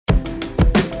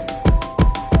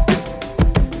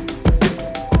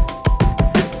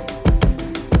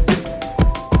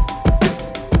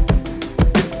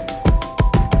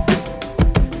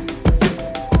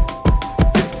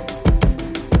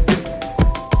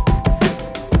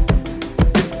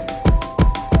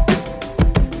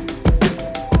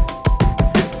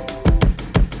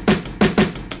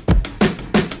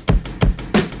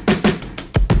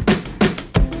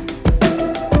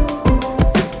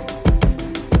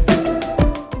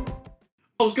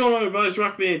What's going on, everybody? It's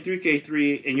Rockman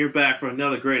 3K3, and you're back for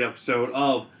another great episode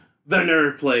of The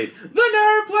Nerd Plate. The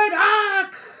Nerd Plate!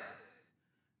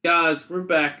 Guys, we're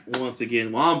back once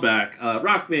again. Well, I'm back.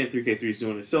 Rockman 3K3 is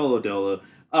doing a solo dolo.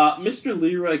 Mr.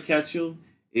 Leroy Ketchum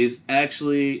is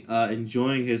actually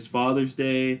enjoying his Father's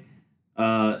Day.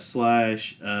 I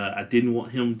didn't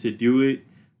want him to do it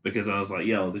because I was like,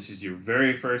 yo, this is your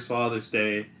very first Father's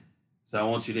Day. So I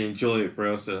want you to enjoy it,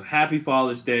 bro. So happy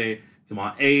Father's Day to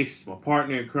my ace, my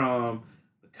partner in crime,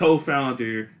 the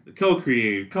co-founder, the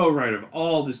co-creator, co-writer of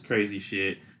all this crazy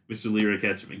shit, Mr. Leroy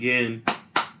Ketchum. Again,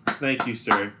 thank you,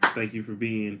 sir. Thank you for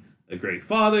being a great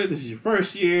father. This is your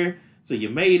first year, so you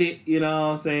made it. You know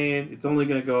what I'm saying? It's only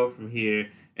going to go from here.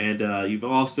 And you've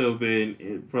also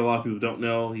been, for a lot of people who don't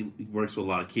know, he works with a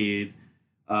lot of kids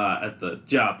at the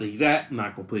job that he's at. I'm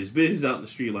not going to put his business out in the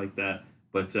street like that.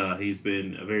 But he's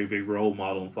been a very big role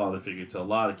model and father figure to a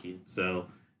lot of kids. So,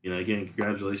 again,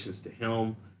 congratulations to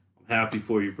him. I'm happy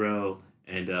for you, bro.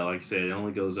 And like I said, it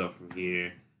only goes up from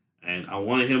here. And I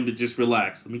wanted him to just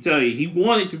relax. Let me tell you, he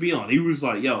wanted to be on. He was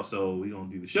like, yo, so we going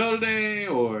to do the show today?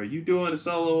 Or are you doing a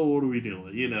solo? What are we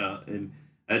doing? And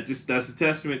that's a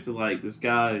testament to, like, this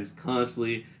guy is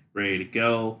constantly ready to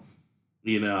go.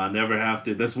 I never have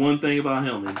to. That's one thing about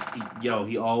him is,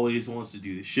 he always wants to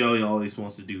do the show. He always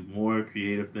wants to do more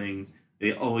creative things.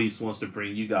 He always wants to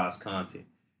bring you guys content.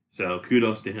 So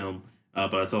kudos to him.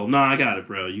 But I told him, I got it,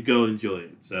 bro. You go enjoy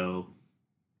it. So,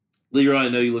 Leroy, I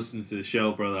know you listen to the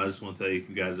show, brother. I just want to tell you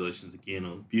congratulations again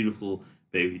on a beautiful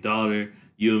baby daughter.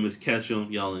 You and Miss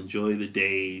Ketchum, y'all enjoy the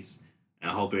days.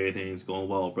 And I hope everything's going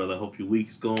well, brother. I hope your week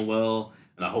is going well.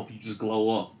 And I hope you just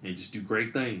glow up and just do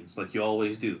great things like you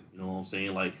always do. You know what I'm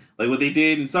saying? Like what they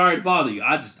did, and sorry to bother you.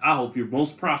 I hope you're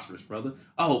most prosperous, brother.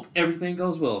 I hope everything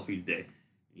goes well for you today.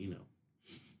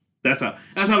 That's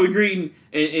how we greeting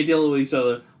and dealing with each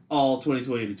other all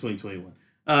 2020 to 2021.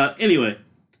 Anyway,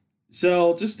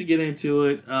 so just to get into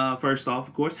it, first off,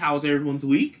 of course, how's everyone's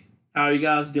week? How are you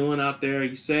guys doing out there? Are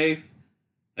you safe?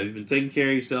 Have you been taking care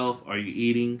of yourself? Are you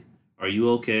eating? Are you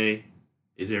okay?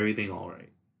 Is everything all right?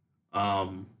 I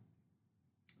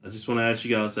just want to ask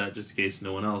you guys that just in case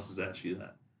no one else has asked you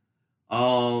that.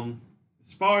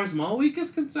 As far as my week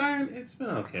is concerned, it's been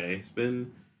okay. It's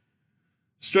been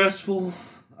stressful,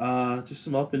 just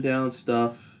some up and down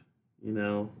stuff,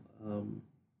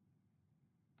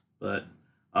 but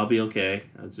I'll be okay.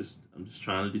 I'm just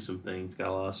trying to do some things. Got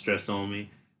a lot of stress on me,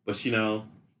 but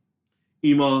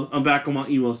emo. I'm back on my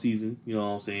emo season. You know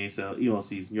what I'm saying? So emo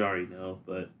season, you already know,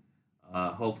 but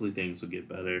hopefully things will get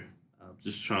better.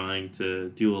 Just trying to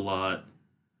do a lot,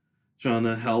 trying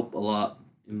to help a lot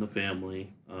in the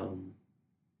family.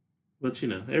 But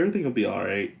everything will be all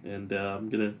right, and I'm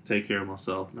gonna take care of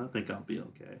myself, and I think I'll be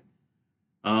okay.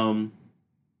 Um,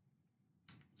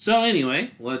 so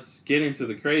anyway, let's get into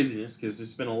the craziness because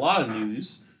there's been a lot of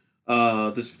news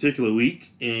this particular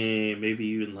week, and maybe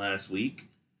even last week.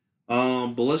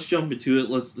 But let's jump into it.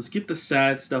 Let's get the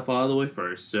sad stuff out of the way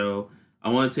first. So I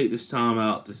want to take this time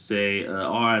out to say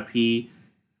R.I.P.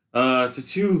 To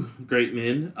two great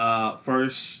men.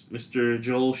 First, Mr.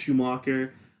 Joel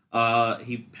Schumacher.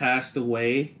 He passed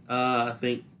away. I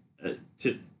think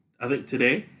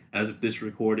today, as of this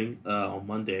recording, on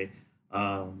Monday.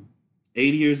 80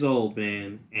 years old,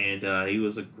 man, and he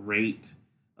was a great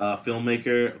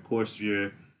filmmaker.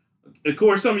 Of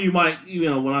course, some of you might,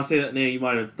 when I say that name, you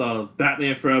might have thought of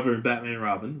Batman Forever and Batman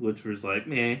Robin, which was like,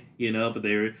 but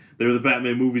they were the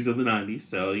Batman movies of the '90s,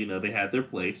 so they had their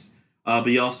place. But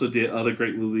he also did other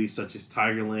great movies such as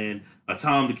Tigerland, A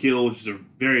Time to Kill, which is a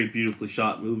very beautifully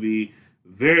shot movie,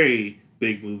 very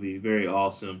big movie, very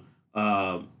awesome.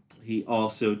 He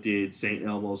also did St.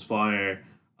 Elmo's Fire,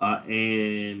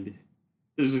 and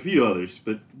there's a few others,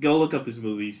 but go look up his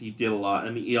movies. He did a lot. I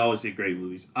mean, he always did great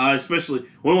movies. Especially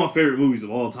one of my favorite movies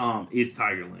of all time is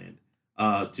Tigerland.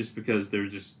 Just because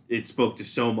it spoke to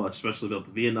so much, especially about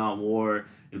the Vietnam War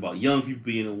and about young people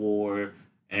being in war.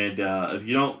 And if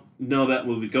you don't know that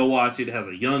movie, go watch it. It has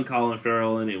a young Colin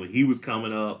Farrell in it when he was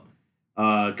coming up.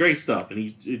 Great stuff,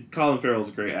 and Colin Farrell's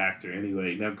a great actor.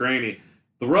 Anyway, now granted,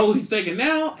 the roles he's taking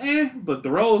now, but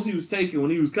the roles he was taking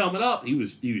when he was coming up, he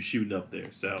was shooting up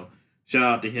there. So shout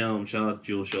out to him. Shout out to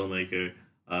Joel Schumacher.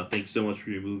 Thanks so much for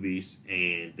your movies,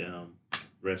 and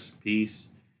rest in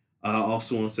peace. I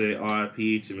also want to say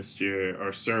R.I.P. to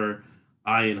Sir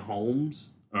Ian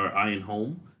Holmes or Ian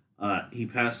Holm. He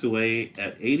passed away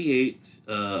at 88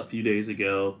 a few days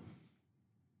ago.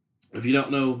 If you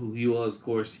don't know who he was, of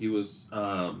course, he was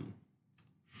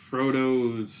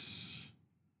Frodo's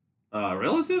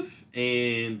relative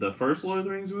in the first Lord of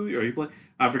the Rings movie. Or he played.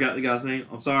 I forgot the guy's name.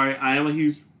 I'm sorry. I am a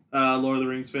huge Lord of the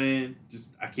Rings fan.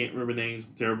 Just I can't remember names,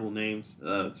 terrible names,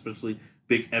 especially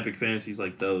big epic fantasies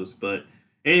like those. But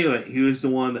anyway, he was the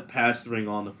one that passed the ring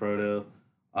on to Frodo.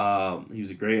 He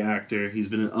was a great actor. He's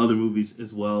been in other movies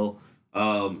as well.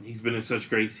 He's been in such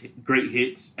great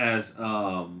hits as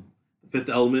Fifth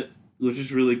Element, which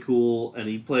is really cool, and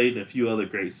he played in a few other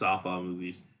great sci-fi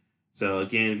movies. So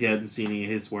again, if you haven't seen any of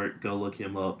his work, go look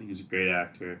him up. He was a great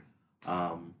actor.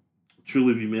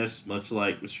 Truly be missed, much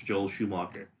like Mr. Joel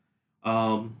Schumacher.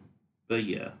 But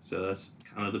yeah, so that's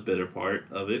kind of the bitter part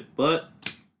of it. But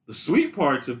the sweet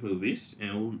parts of movies,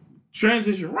 and we'll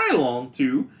transition right along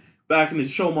to back in the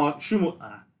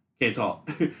can't talk.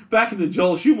 Back in the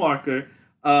Joel Schumacher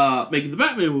making the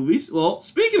Batman movies. Well,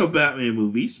 speaking of Batman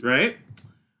movies, right?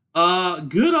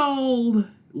 Good old,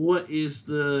 what is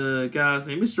the guy's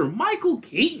name? Mr. Michael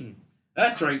Keaton.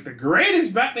 That's right, the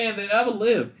greatest Batman that ever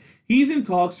lived. He's in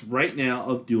talks right now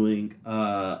of doing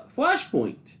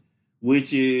Flashpoint,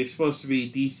 which is supposed to be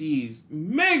DC's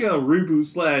mega reboot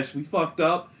slash we fucked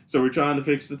up, so we're trying to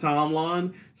fix the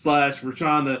timeline, slash we're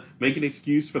trying to make an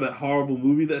excuse for that horrible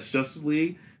movie that's Justice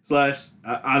League, slash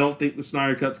I don't think the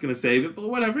Snyder Cut's gonna save it, but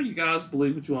whatever, you guys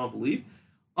believe what you want to believe.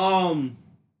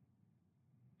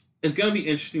 It's gonna be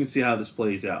interesting to see how this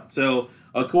plays out. So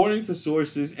according to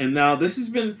sources, and now this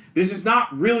is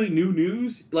not really new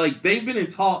news, like they've been in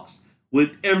talks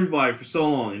with everybody for so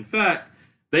long. In fact,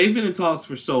 they've been in talks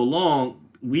for so long,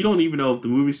 we don't even know if the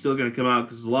movie's still going to come out,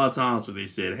 because there's a lot of times where they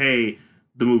said, hey,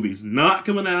 the movie's not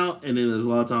coming out, and then there's a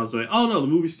lot of times where, oh no, the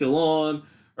movie's still on,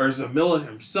 or Ezra Miller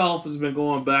himself has been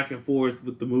going back and forth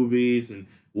with the movies, and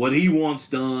what he wants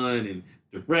done, and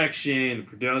direction,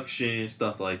 production,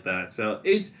 stuff like that. So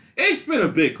it's been a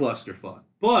big clusterfuck.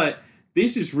 But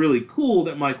this is really cool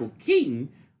that Michael Keaton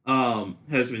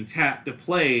has been tapped to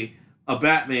play a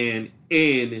Batman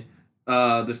in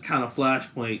this kind of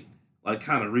Flashpoint, like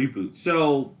kind of reboot.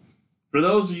 So for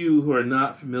those of you who are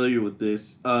not familiar with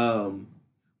this,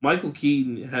 Michael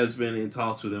Keaton has been in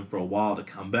talks with him for a while to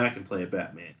come back and play a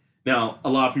Batman. Now, a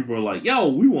lot of people are like, yo,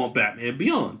 we want Batman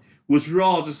Beyond, which we're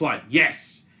all just like,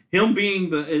 yes. Him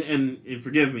being and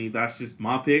forgive me, that's just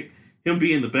my pick. Him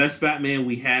being the best Batman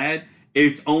we had,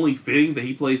 it's only fitting that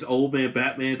he plays old man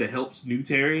Batman that helps New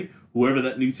Terry, whoever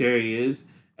that New Terry is,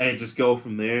 and just go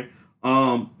from there.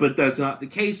 But that's not the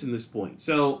case in this point.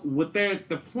 So what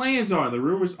the plans are, the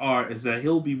rumors are, is that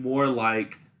he'll be more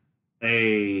like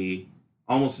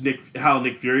almost how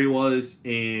Nick Fury was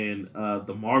in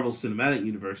the Marvel Cinematic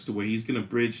Universe, to where he's going to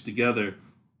bridge together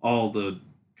all the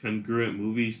congruent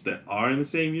movies that are in the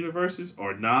same universes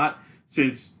or not,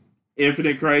 since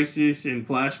Infinite Crisis and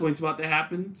Flashpoint's about to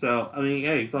happen. So I mean,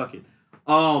 hey, fuck it.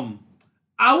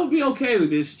 I would be okay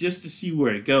with this just to see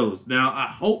where it goes. Now, I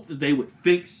hope that they would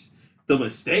fix the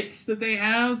mistakes that they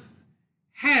have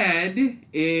had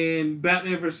in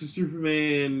Batman vs.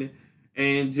 Superman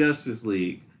and Justice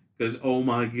League. Because, oh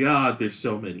my god, there's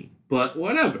so many. But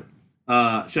whatever.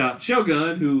 Shout out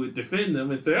Shogun, who would defend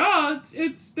them and say, oh,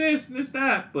 it's this and it's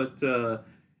that. But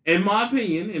in my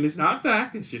opinion, and it's not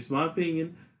fact, it's just my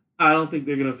opinion, I don't think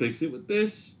they're going to fix it with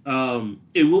this.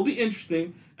 It will be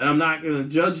interesting, and I'm not going to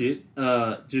judge it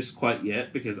just quite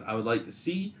yet, because I would like to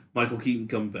see Michael Keaton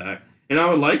come back. And I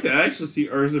would like to actually see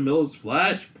Ezra Miller's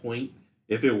Flashpoint,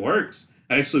 if it works,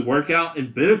 actually work out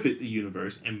and benefit the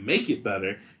universe and make it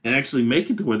better and actually make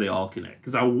it to where they all connect.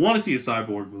 Because I want to see a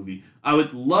Cyborg movie. I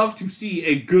would love to see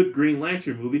a good Green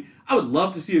Lantern movie. I would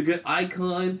love to see a good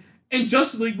Icon and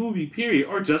Justice League movie, period.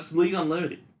 Or Justice League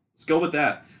Unlimited. Let's go with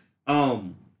that.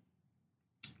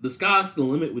 The sky's the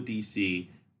limit with DC,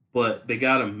 but they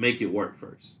got to make it work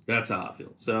first. That's how I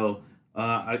feel. So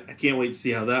I can't wait to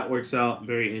see how that works out. I'm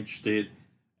very interested.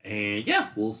 And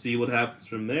yeah, we'll see what happens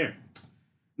from there.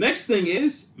 Next thing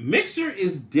is, Mixer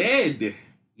is dead.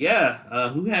 Yeah,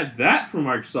 who had that from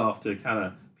Microsoft to kind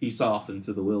of peace off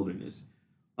into the wilderness?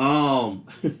 So,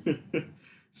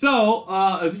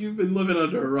 if you've been living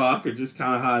under a rock or just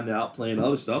kind of hiding out playing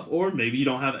other stuff, or maybe you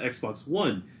don't have an Xbox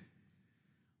One,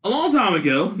 a long time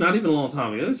ago, not even a long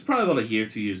time ago, this is probably about a year,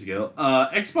 2 years ago,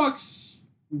 Xbox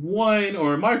One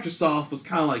or Microsoft was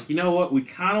kind of like, you know what, we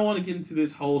kind of want to get into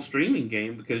this whole streaming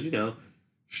game because, you know,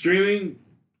 streaming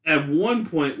at one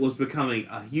point was becoming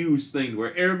a huge thing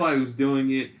where everybody was doing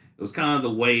it. It was kind of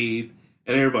the wave,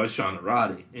 and everybody was trying to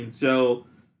ride it. And so,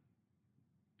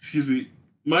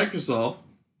 Microsoft,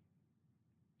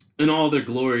 in all their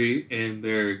glory and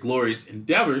their glorious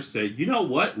endeavors, said, you know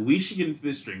what, we should get into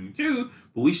this streaming too,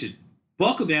 but we should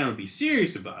buckle down and be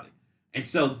serious about it. And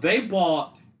so they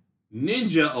bought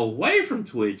Ninja away from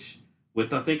Twitch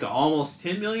with, I think, an almost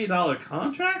 $10 million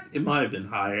contract. It might have been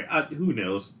higher. Who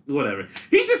knows? Whatever.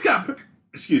 He just got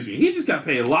excuse me, he just got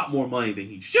paid a lot more money than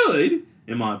he should,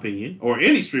 in my opinion, or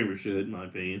any streamer should, in my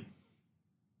opinion,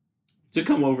 to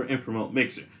come over and promote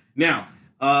Mixer. Now,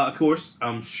 of course,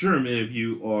 I'm sure many of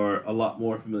you are a lot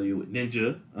more familiar with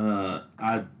Ninja.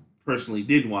 I personally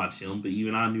didn't watch him, but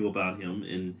even I knew about him,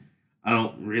 and I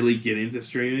don't really get into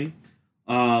streaming.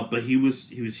 But he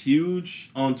was huge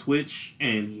on Twitch,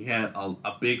 and he had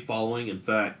a big following. In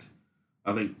fact,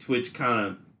 I think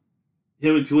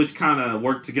him and Twitch kind of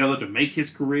worked together to make his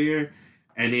career,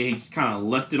 and then he's kind of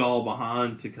left it all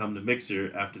behind to come to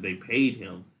Mixer after they paid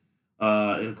him.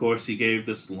 And of course, he gave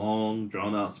this long,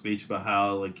 drawn out speech about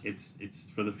how like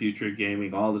it's for the future of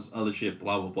gaming, all this other shit,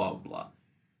 blah blah blah blah.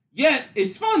 Yet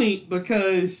it's funny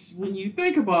because when you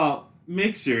think about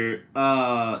Mixer,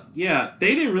 yeah,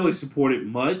 they didn't really support it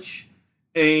much,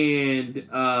 and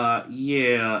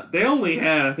yeah, they only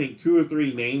had I think two or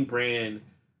three name brand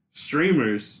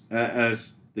streamers,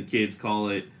 as the kids call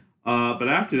it. But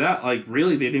after that, like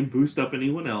really, they didn't boost up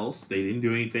anyone else. They didn't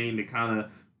do anything to kind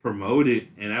of promote it,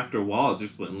 and after a while, it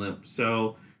just went limp.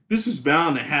 So this was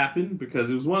bound to happen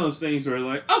because it was one of those things where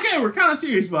like, okay, we're kind of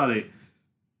serious about it,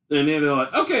 and then they're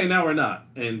like, okay, now we're not,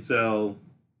 and so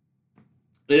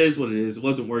it is what it is. It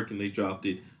wasn't working. They dropped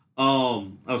it. I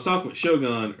was talking with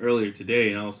Shogun earlier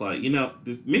today, and I was like,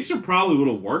 this Mixer probably would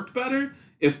have worked better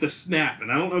if the Snap,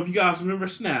 and I don't know if you guys remember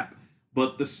Snap,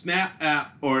 but the Snap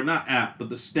app, or not app, but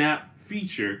the Snap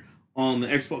feature on the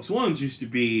Xbox Ones used to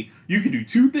be you could do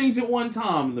two things at one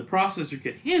time, and the processor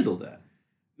could handle that.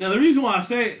 Now, the reason why I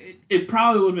say it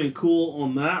probably would have been cool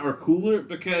on that or cooler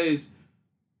because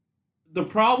the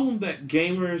problem that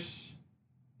gamers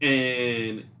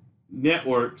and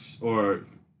networks or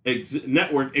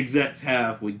network execs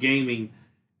have with gaming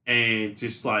and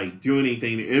just like doing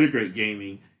anything to integrate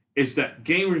gaming is that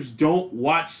gamers don't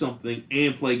watch something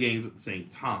and play games at the same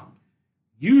time.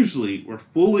 Usually, we're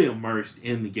fully immersed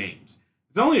in the games.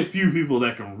 There's only a few people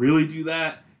that can really do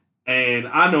that, and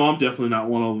I know I'm definitely not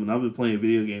one of them, and I've been playing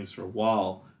video games for a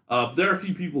while. But there are a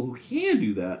few people who can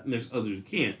do that, and there's others who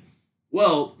can't.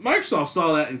 Well, Microsoft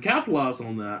saw that and capitalized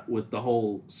on that with the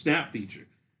whole Snap feature,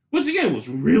 which again was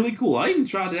really cool. I even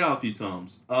tried it out a few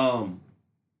times.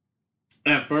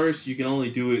 At first, you can only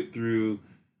do it through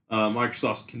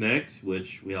Microsoft's Kinect,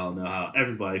 which we all know how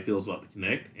everybody feels about the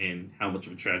Kinect and how much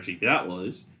of a tragedy that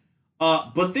was.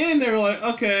 But then they were like,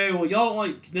 okay, well, y'all don't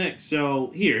like Kinect,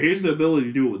 so here's the ability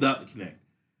to do it without the Kinect.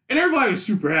 And everybody was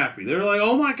super happy. They were like,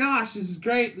 oh my gosh, this is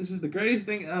great. This is the greatest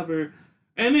thing ever.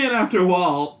 And then after a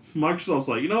while, Microsoft's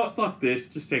like, you know what, fuck this,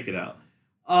 just take it out.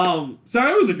 So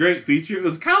it was a great feature. It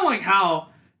was kind of like how,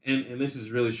 and this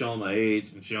is really showing my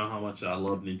age and showing how much I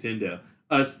love Nintendo.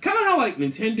 It's kind of how like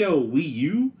Nintendo Wii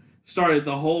U started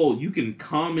the whole you can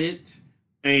comment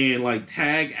and like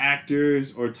tag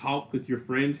actors or talk with your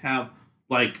friends, have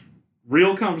like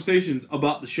real conversations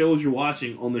about the shows you're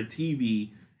watching on their TV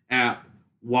app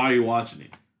while you're watching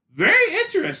it. Very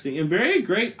interesting and very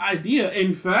great idea.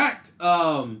 In fact,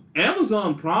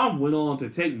 Amazon Prime went on to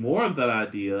take more of that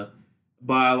idea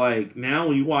by like now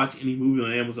when you watch any movie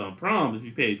on Amazon Prime, if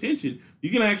you pay attention, you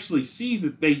can actually see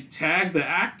that they tag the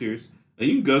actors and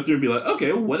you can go through and be like,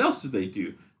 okay, well, what else did they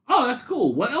do? Oh, that's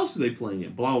cool. What else are they playing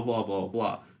in? Blah, blah, blah,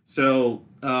 blah. So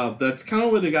that's kind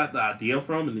of where they got the idea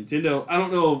from. And Nintendo, I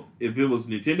don't know if it was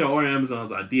Nintendo or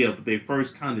Amazon's idea, but they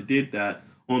first kind of did that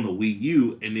on the Wii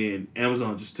U, and then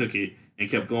Amazon just took it and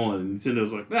kept going. And Nintendo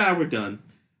was like, nah, we're done.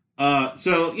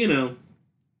 So,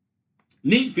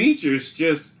 neat features,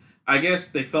 just, I guess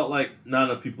they felt like not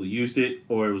enough people used it,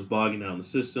 or it was bogging down the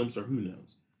systems, or who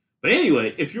knows. But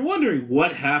anyway, if you're wondering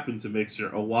what happened to Mixer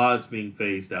or why it's being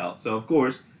phased out, so of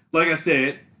course, like I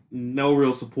said, no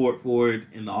real support for it,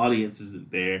 and the audience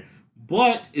isn't there,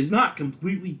 but it's not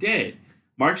completely dead.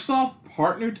 Microsoft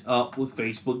partnered up with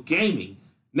Facebook Gaming.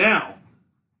 Now,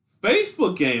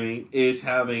 Facebook Gaming is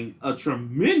having a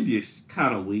tremendous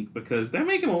kind of week because they're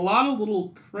making a lot of little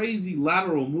crazy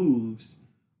lateral moves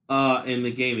in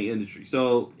the gaming industry.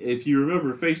 So if you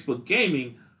remember, Facebook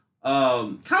Gaming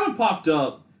kind of popped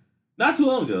up not too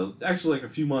long ago, actually like a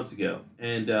few months ago,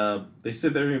 and they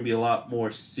said they're going to be a lot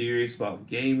more serious about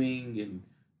gaming, and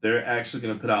they're actually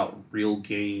going to put out real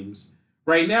games.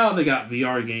 Right now, they got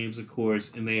VR games, of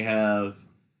course, and they have,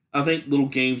 I think, little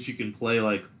games you can play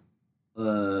like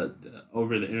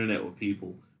over the internet with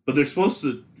people, but they're supposed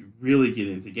to really get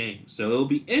into games. So it'll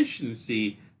be interesting to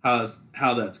see how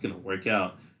that's going to work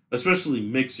out, especially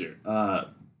Mixer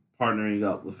partnering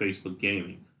up with Facebook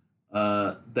Gaming.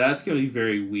 That's going to be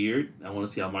very weird. I want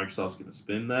to see how Microsoft's going to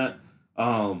spin that.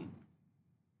 But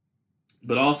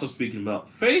also speaking about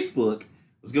Facebook,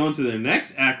 let's go into their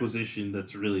next acquisition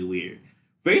that's really weird.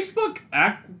 Facebook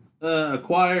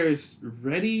acquires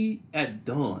Ready at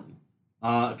Dawn.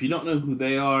 If you don't know who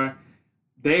they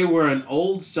were an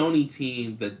old Sony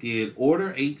team that did Order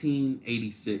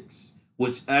 1886,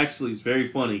 which actually is very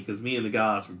funny because me and the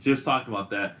guys were just talking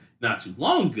about that not too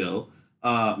long ago.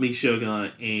 Me,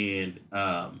 Shogun, and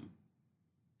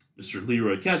Mr.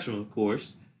 Leroy Ketchum, of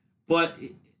course. But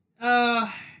Order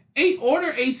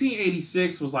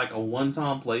 1886 was like a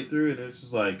one-time playthrough, and it was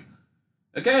just like,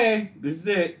 okay, this is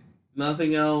it.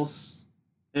 Nothing else.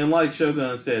 And like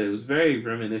Shogun said, it was very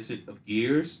reminiscent of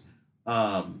Gears.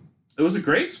 It was a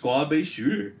great squad-based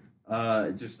shooter.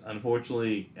 It just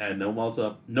unfortunately had no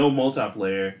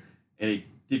multiplayer, and it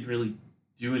didn't really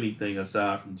do anything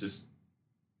aside from just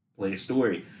play a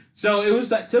story. So it was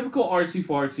that typical artsy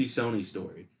fartsy Sony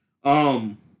story,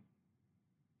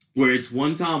 where it's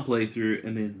one time playthrough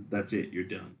and then that's it, you're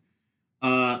done.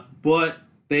 But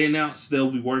they announced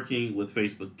they'll be working with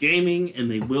Facebook Gaming, and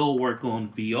they will work on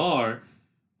VR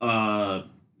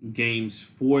games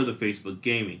for the Facebook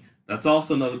Gaming. That's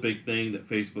also another big thing that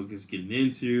Facebook is getting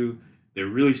into. They're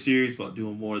really serious about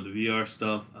doing more of the VR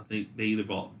stuff. I think they either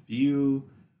bought View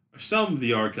or some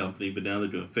VR company, but now they're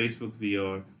doing Facebook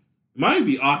VR. It might even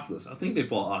be Oculus. I think they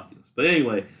bought Oculus. But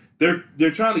anyway,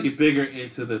 they're trying to get bigger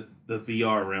into the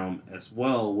VR realm as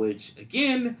well, which,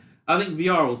 again, I think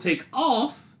VR will take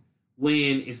off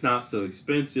when it's not so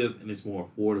expensive and it's more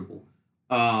affordable.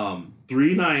 $3.99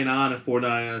 and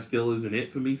 $4.99 still isn't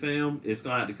it for me, fam. It's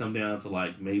gonna have to come down to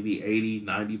like maybe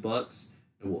 $80-$90,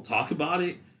 and we'll talk about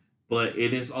it. But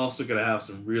it is also gonna have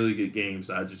some really good games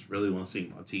I just really want to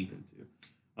sink my teeth into.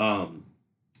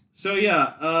 So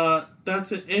yeah,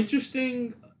 that's an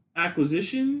interesting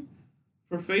acquisition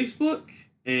for Facebook,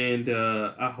 and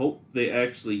I hope they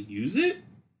actually use it,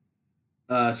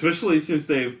 especially since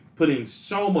they've put in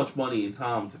so much money and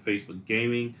time to Facebook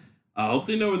Gaming. I hope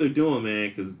they know what they're doing, man,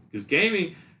 because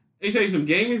gaming, they say some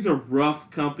gaming's a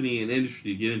rough company and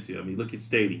industry to get into. I mean, look at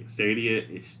Stadia. Stadia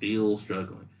is still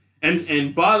struggling.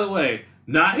 And by the way,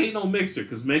 not hating on Mixer,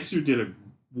 because Mixer did a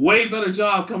way better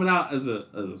job coming out as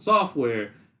a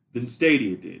software than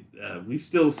Stadia did. We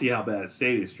still see how bad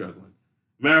Stadia is struggling.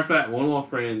 Matter of fact, one of my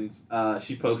friends,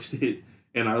 she posted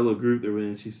in our little group that we're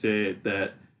in, she said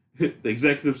that the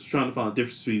executives are trying to find a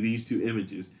difference between these two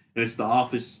images, and it's the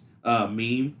Office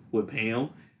meme with Pam,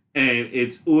 and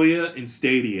it's Ouya and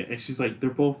Stadia, and she's like, they're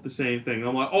both the same thing. And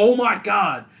I'm like, oh my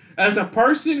god! As a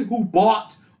person who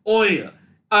bought Ouya,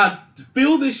 I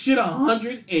feel this shit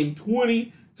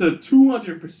 120 to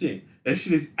 200%. That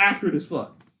shit is accurate as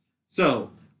fuck. So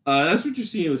that's what you're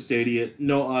seeing with Stadia.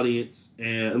 No audience,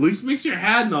 and at least Mixer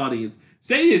had an audience.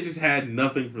 Stadia just had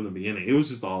nothing from the beginning. It was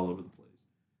just all over the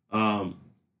place.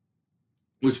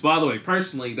 Which, by the way,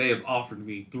 personally, they have offered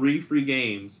me 3 free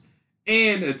games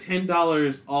and a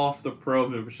 $10 off the Pro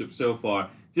membership so far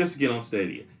just to get on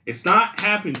Stadia. It's not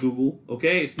happening, Google,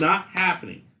 okay? It's not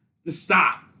happening. Just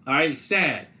stop, all right? It's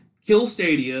sad. Kill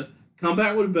Stadia, come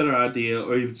back with a better idea,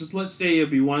 or either just let Stadia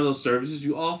be one of those services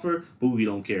you offer, but we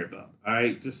don't care about, all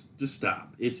right? Just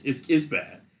stop. It's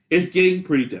bad. It's getting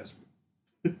pretty desperate.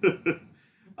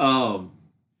 But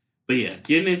yeah,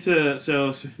 getting into...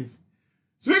 So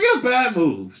speaking of bad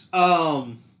moves,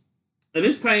 and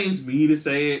this pains me to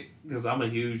say it because I'm a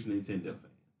huge Nintendo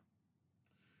fan.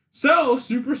 So,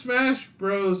 Super Smash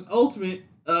Bros. Ultimate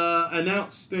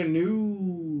announced their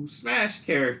new Smash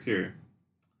character.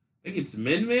 I think it's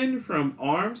Min Min from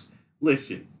ARMS.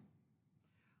 Listen,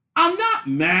 I'm not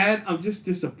mad, I'm just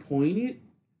disappointed.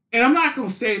 And I'm not going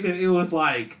to say that it was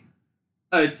like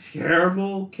a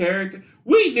terrible character.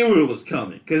 We knew it was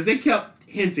coming because they kept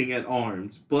hinting at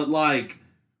ARMS, but like,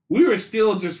 we were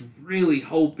still just really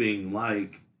hoping,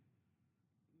 like,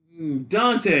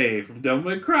 Dante from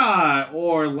Devil May Cry,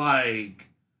 or, like,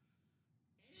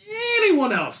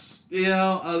 anyone else, you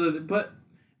know, but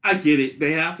I get it.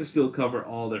 They have to still cover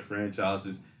all their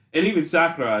franchises. And even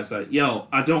Sakurai's like, yo,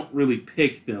 I don't really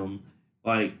pick them.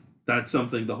 Like, that's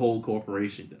something the whole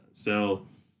corporation does. So,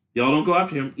 y'all don't go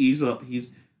after him. Ease up.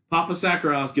 Papa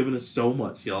Sakurai's giving us so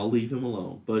much. Y'all leave him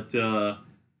alone. But,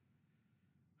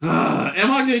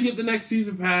 am I going to get the next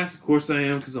season pass? Of course I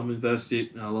am, because I'm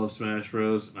invested, and I love Smash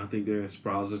Bros. And I think they're going to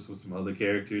surprise us with some other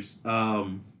characters.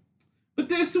 But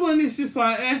this one is just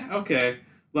like, okay.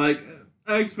 Like,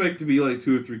 I expect to be like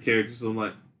 2 or 3 characters, so I'm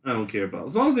like, I don't care about it.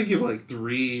 As long as they give like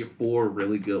 3 or 4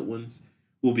 really good ones,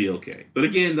 we'll be okay. But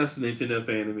again, that's the Nintendo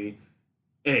fan of me.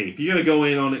 Hey, if you're going to go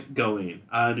in on it, go in.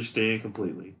 I understand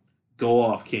completely. Go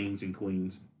off, kings and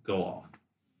queens. Go off.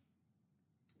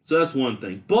 So that's one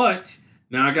thing. But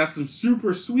now I got some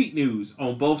super sweet news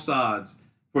on both sides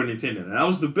for Nintendo. Now, that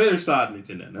was the bitter side of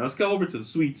Nintendo. Now let's go over to the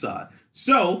sweet side.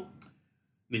 So,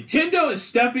 Nintendo is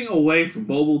stepping away from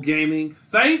mobile gaming.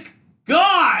 Thank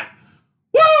God!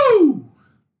 Woo!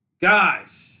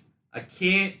 Guys, I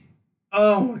can't,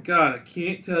 oh my God, I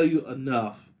can't tell you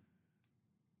enough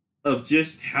of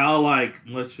just how, like,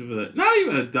 much of a, not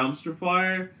even a dumpster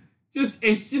fire,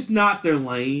 it's just not their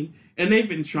lane. And they've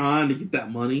been trying to get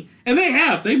that money. And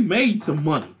they made some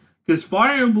money. Because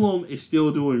Fire Emblem is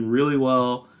still doing really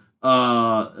well.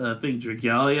 I think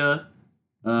Dragalia,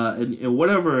 and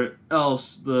whatever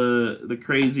else the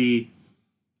crazy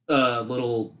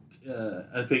little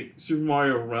I think Super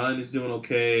Mario Run is doing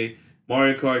okay.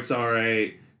 Mario Kart's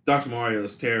alright. Dr. Mario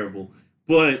is terrible.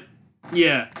 But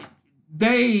yeah,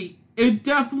 they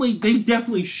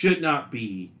definitely should not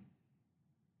be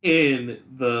in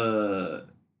the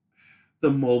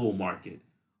mobile market.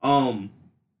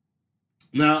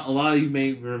 Now a lot of you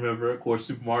may remember, of course,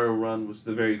 Super Mario Run was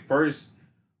the very first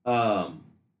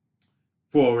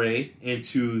foray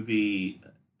into the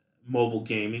mobile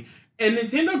gaming. And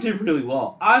Nintendo did really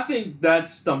well. I think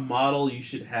that's the model you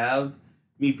should have.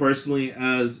 Me personally,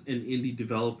 as an indie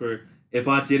developer, if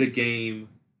I did a game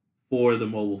for the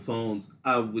mobile phones,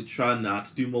 I would try not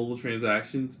to do mobile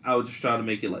transactions. I would just try to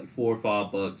make it like $4 or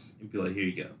 $5 and be like, here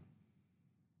you go.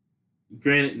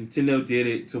 Granted, Nintendo did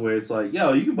it to where it's like,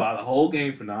 yo, you can buy the whole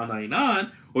game for $9.99,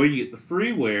 or you get the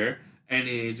freeware and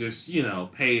then just,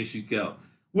 pay as you go.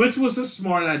 Which was a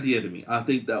smart idea to me. I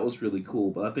think that was really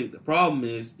cool. But I think the problem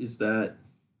is that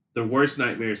the worst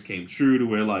nightmares came true to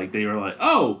where like they were like,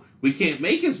 oh, we can't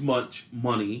make as much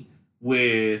money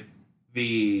with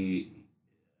the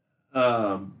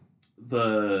one-time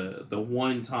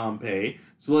pay,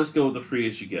 so let's go with the free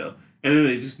as you go. And then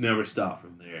they just never stop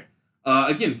from there.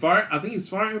 Again, I think it's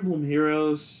Fire Emblem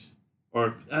Heroes,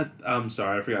 or I'm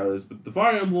sorry, I forgot what it is, but the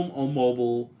Fire Emblem on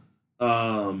mobile,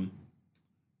 and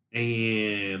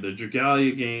the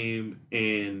Dragalia game,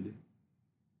 and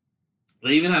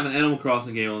they even have an Animal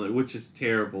Crossing game on there, which is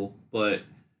terrible. But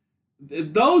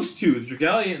those two, the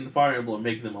Dragalia and the Fire Emblem, are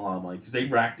making them a lot of money because they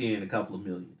racked in a couple of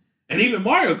million. And even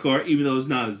Mario Kart, even though it's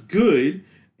not as good,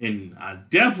 and I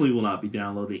definitely will not be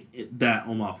downloading that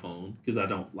on my phone because I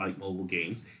don't like mobile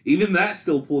games, even that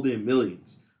still pulled in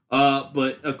millions.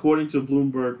 But according to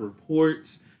Bloomberg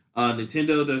reports,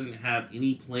 Nintendo doesn't have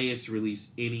any plans to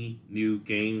release any new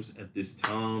games at this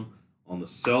time on the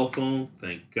cell phone.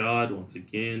 Thank God, once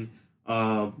again.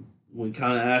 When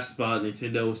kind of asked about it,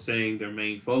 Nintendo was saying their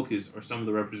main focus, or some of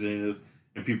the representatives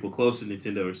and people close to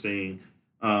Nintendo are saying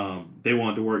they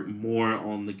wanted to work more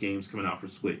on the games coming out for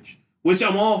Switch, which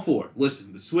I'm all for.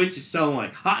 Listen, the Switch is selling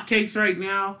like hotcakes right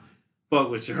now. Fuck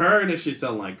what you heard, that shit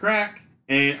selling like crack.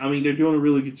 And I mean, they're doing a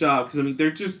really good job because I mean,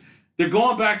 they're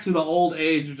going back to the old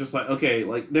age of just like, okay,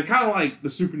 like they're kind of like the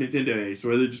Super Nintendo age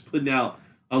where they're just putting out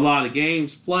a lot of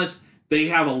games. Plus, they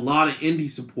have a lot of indie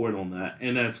support on that,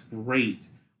 and that's great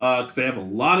because they have a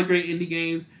lot of great indie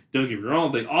games. Don't get me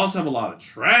wrong, they also have a lot of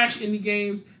trash indie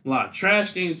games, a lot of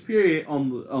trash games, period,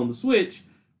 on the Switch.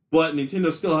 But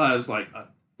Nintendo still has like a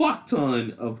fuck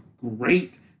ton of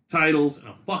great titles and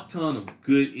a fuck ton of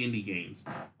good indie games.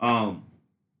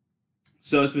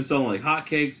 So it's been selling like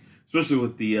hotcakes, especially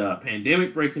with the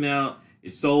pandemic breaking out.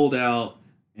 It's sold out.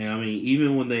 And I mean,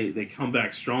 even when they come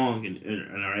back strong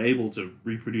and are able to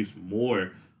reproduce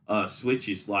more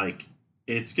Switches, like,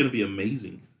 it's going to be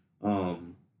amazing.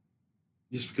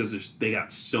 Just because they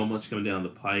got so much coming down the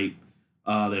pipe.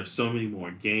 They have so many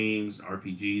more games and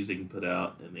RPGs they can put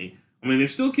out. And they're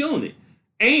still killing it.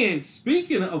 And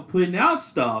speaking of putting out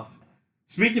stuff,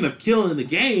 speaking of killing the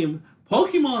game,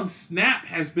 Pokemon Snap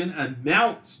has been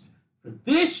announced for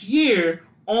this year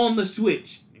on the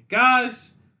Switch. And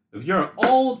guys, if you're an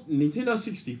old Nintendo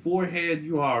 64 head,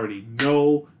 you already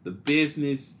know the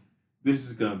business. This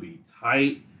is going to be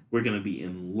tight. We're going to be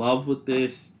in love with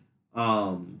this.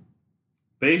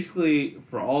 Basically,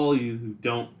 for all of you who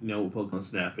don't know what Pokemon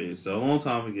Snap is, so a long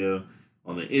time ago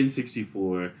on the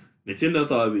N64, Nintendo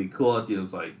thought it'd be a cool idea. It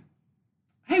was like,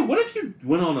 hey, what if you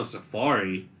went on a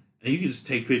safari and you could just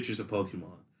take pictures of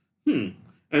Pokemon? And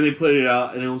they put it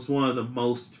out, and it was one of the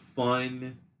most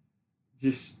fun,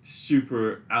 just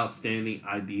super outstanding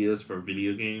ideas for a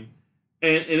video game.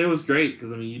 And it was great,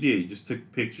 because, I mean, you just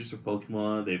took pictures of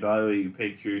Pokemon, they evaluated your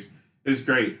pictures. It was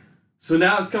great. So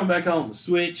now it's coming back out on the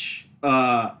Switch.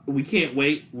 We can't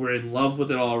wait. We're in love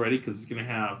with it already, because it's going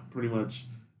to have pretty much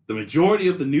the majority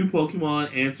of the new Pokemon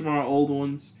and some of our old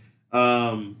ones.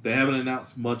 They haven't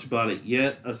announced much about it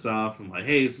yet, aside from like,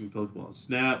 hey, it's going to be Pokemon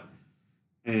Snap.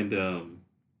 And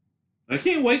I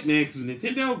can't wait, man, because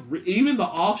Nintendo, even the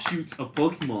offshoots of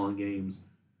Pokemon games,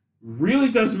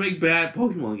 really doesn't make bad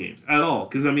Pokemon games at all.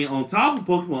 Because, I mean, on top of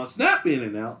Pokemon Snap being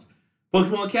announced,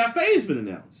 Pokemon Cafe has been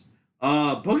announced.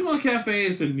 Pokemon Cafe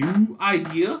is a new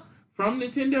idea from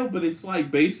Nintendo, but it's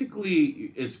like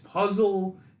basically it's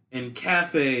puzzle and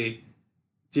cafe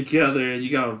together, and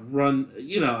you gotta run,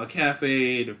 a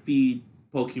cafe to feed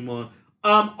Pokemon.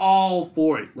 I'm all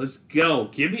for it. Let's go.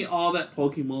 Give me all that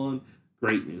Pokemon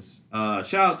greatness.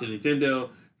 Shout out to Nintendo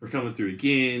for coming through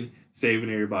again, saving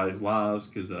everybody's lives,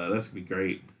 because that's gonna be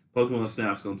great. Pokemon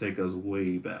Snap's gonna take us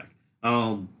way back.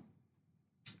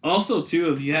 Also,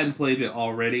 too, if you hadn't played it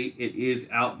already, it is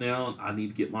out now. I need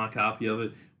to get my copy of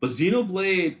it. But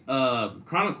Xenoblade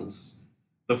Chronicles,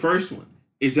 the first one,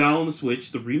 is out on the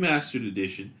Switch, the remastered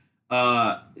edition.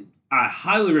 I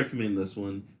highly recommend this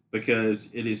one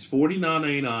because it is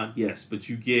 $49.99, yes, but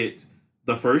you get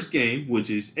the first game,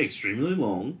 which is extremely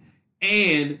long,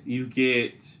 and you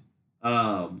get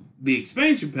the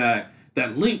expansion pack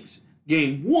that links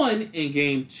game 1 and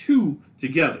game 2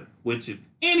 together, which if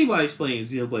anybody's playing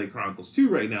Xenoblade Chronicles 2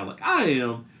 right now, like I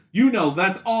am,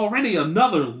 that's already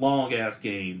another long ass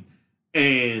game.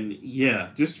 And yeah,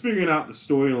 just figuring out the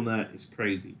story on that is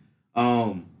crazy.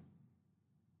 Another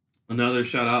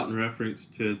shout out in reference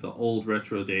to the old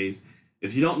retro days.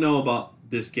 If you don't know about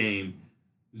this game,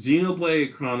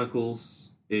 Xenoblade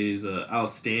Chronicles is an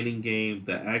outstanding game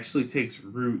that actually takes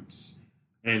roots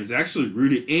and is actually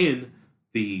rooted in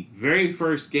the very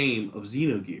first game of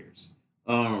Xenogears.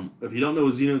 If you don't know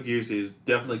what Xenogears is,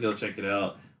 definitely go check it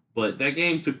out. But that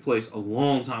game took place a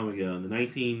long time ago in the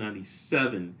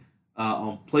 1997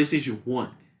 on PlayStation 1.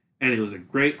 And it was a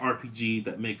great RPG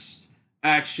that mixed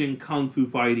action, kung fu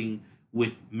fighting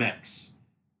with mechs.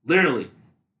 Literally,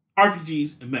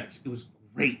 RPGs and mechs. It was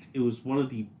great. It was one of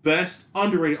the best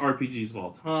underrated RPGs of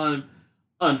all time.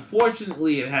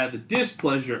 Unfortunately, it had the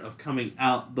displeasure of coming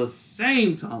out the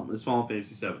same time as Final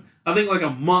Fantasy VII. I think like a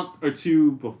month or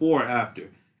two before or after.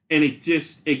 And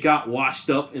it got washed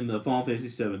up in the Final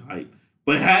Fantasy VII hype.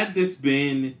 But had this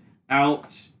been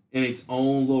out in its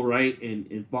own little right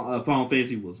and Final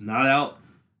Fantasy was not out,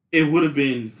 it would have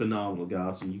been phenomenal,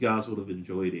 guys, and you guys would have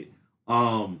enjoyed it.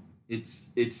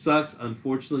 It sucks.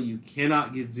 Unfortunately, you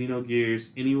cannot get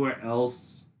Xenogears anywhere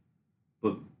else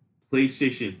but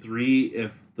PlayStation 3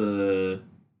 if the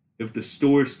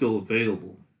store is still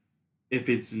available. If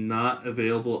it's not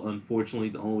available, unfortunately,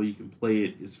 the only way you can play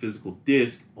it is physical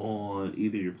disc on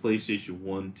either your PlayStation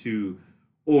 1, 2,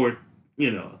 or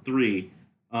 3.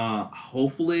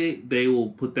 Hopefully, they will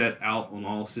put that out on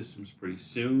all systems pretty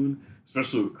soon,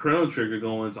 especially with Chrono Trigger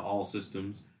going to all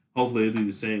systems. Hopefully, they'll do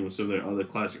the same with some of their other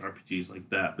classic RPGs like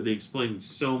that. But they explained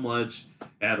so much,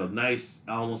 add a nice,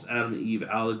 almost Adam and Eve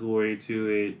allegory to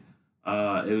it.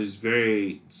 It was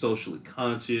very socially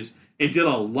conscious and did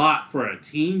a lot for a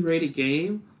teen-rated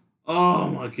game. Oh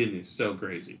my goodness, so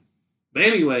crazy. But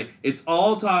anyway, it's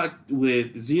all tied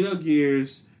with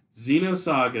Xenogears,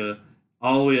 Xenosaga,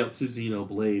 all the way up to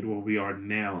Xenoblade, where we are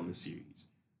now in the series.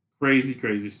 Crazy,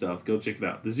 crazy stuff. Go check it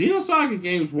out. The Xenosaga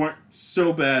games weren't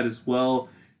so bad as well.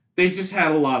 They just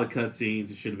had a lot of cutscenes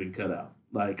that should have been cut out.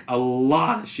 Like, a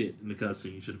lot of shit in the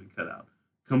cutscenes should have been cut out.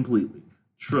 Completely.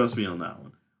 Trust me on that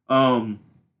one.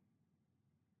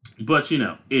 But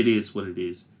it is what it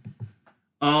is.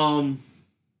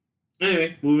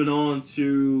 Anyway, moving on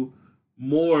to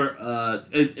more,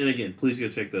 and again, please go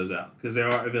check those out, because they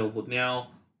are available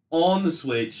now on the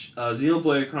Switch.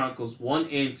 Xenoblade Chronicles 1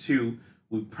 and 2.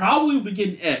 We probably will be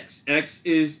getting X. X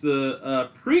is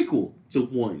the prequel to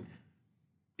 1.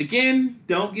 Again,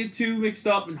 don't get too mixed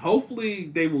up, and hopefully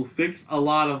they will fix a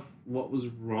lot of what was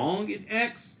wrong in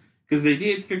X, because they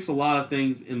did fix a lot of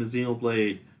things in the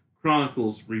Xenoblade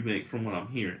Chronicles remake from what I'm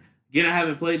hearing. Again, I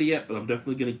haven't played it yet, but I'm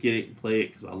definitely going to get it and play it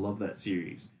because I love that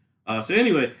series. So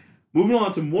anyway, moving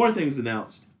on to more things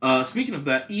announced. Speaking of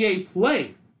that, EA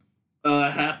Play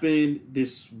happened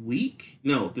this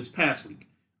past week.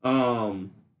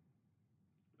 And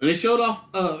they showed off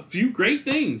a few great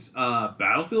things.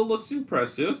 Battlefield looks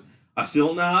impressive. I still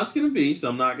don't know how it's going to be, so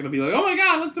I'm not going to be like, oh my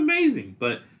god, it looks amazing.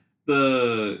 But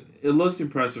it looks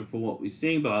impressive for what we've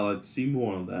seen, but I'd like to see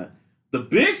more on that. The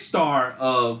big star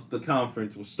of the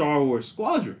conference was Star Wars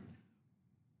Squadron.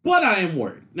 But I am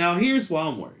worried. Now, here's why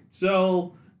I'm worried.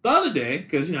 So, the other day,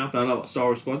 because, I found out about Star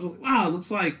Wars Squadron, I was like, wow, it looks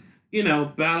like,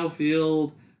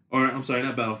 Battlefield, or, I'm sorry,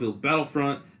 not Battlefield,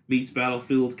 Battlefront meets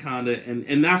Battlefield, kinda,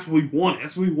 and that's what we wanted.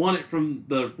 That's what we wanted from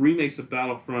the remakes of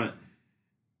Battlefront,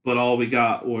 but all we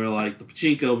got were, like, the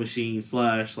pachinko machine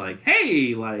 / like,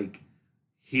 hey, like,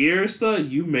 here's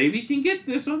you maybe can get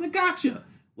this on the gotcha.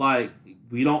 Like,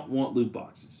 we don't want loot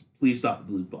boxes. Please stop with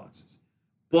the loot boxes.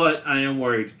 But I am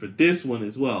worried for this one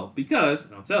as well, because,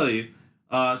 and I'll tell you,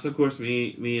 so of course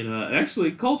me and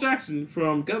actually Cole Jackson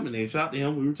from Government Name, shout out to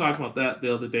him. We were talking about that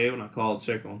the other day when I called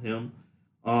check on him.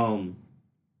 Um,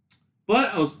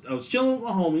 but I was chilling with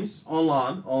my homies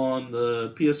online on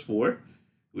the PS4.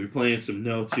 We were playing some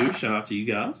No 2. Shout out to you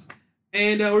guys.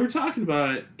 And we were talking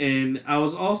about it. And I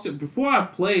was also, before I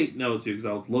played No 2, because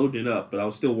I was loading it up, but I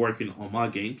was still working on my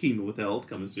game, Kingdom Withheld,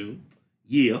 coming soon.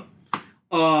 Yeah.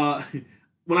 Uh,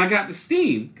 when I got to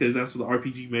Steam, because that's what the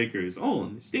RPG Maker is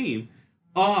on, Steam,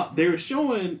 they were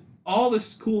showing all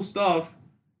this cool stuff,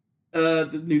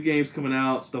 the new games coming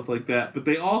out, stuff like that. But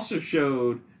they also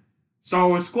showed Star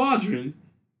Wars Squadron,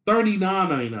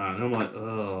 $39.99. And I'm like,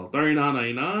 oh,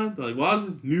 $39.99? Like, why is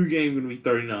this new game going to be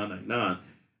 $39.99?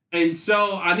 And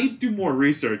so I need to do more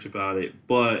research about it.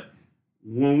 But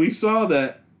when we saw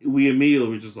that, we immediately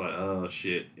were just like, oh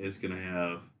shit, it's going to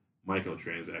have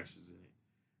microtransactions in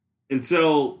it. And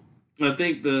so I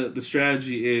think the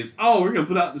strategy is, oh, we're going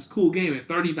to put out this cool game at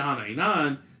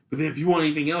 $39.99, but then if you want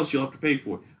anything else, you'll have to pay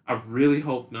for it. I really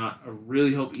hope not. I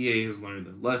really hope EA has learned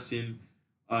a lesson,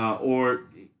 or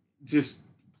just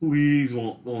please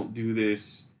won't do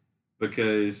this,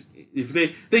 because if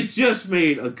they just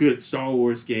made a good Star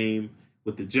Wars game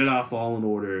with the Jedi Fallen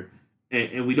Order,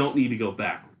 and we don't need to go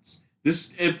backwards.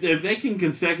 This if they can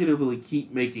consecutively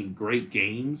keep making great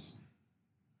games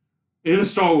in a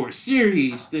Star Wars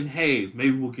series, then hey,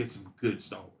 maybe we'll get some good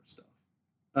Star Wars stuff.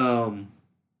 Um,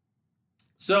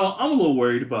 so I'm a little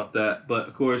worried about that, but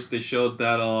of course they showed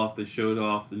that off. They showed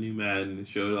off the new Madden. They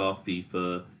showed off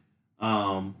FIFA.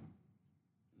 Um,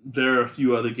 there are a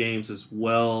few other games as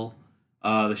well.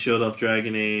 They showed off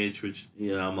Dragon Age, which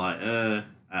I'm like, I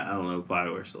don't know if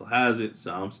Bioware still has it,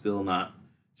 so I'm still not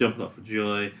jumping up for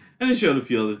joy. And they showed a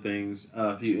few other things,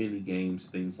 a few indie games,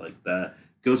 things like that.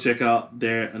 Go check out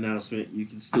their announcement. You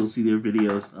can still see their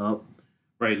videos up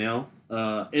right now.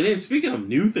 And then speaking of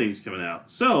new things coming out,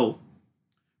 so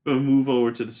we're gonna move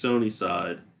over to the Sony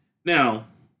side now.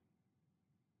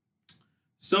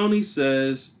 Sony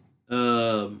says,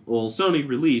 Sony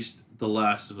released The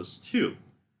Last of Us 2.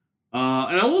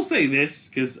 And I will say this,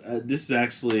 because this is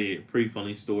actually a pretty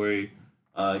funny story.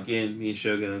 Again, me and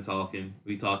Shogun are talking.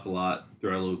 We talk a lot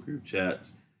through our little group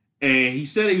chats. And he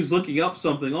said he was looking up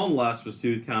something on The Last of Us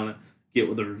 2 to kind of get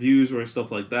what the reviews were and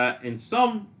stuff like that. And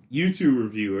some YouTube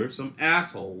reviewer, some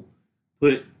asshole,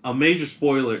 put a major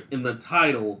spoiler in the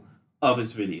title of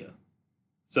his video.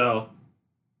 So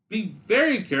be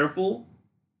very careful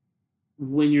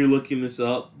when you're looking this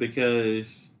up,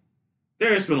 because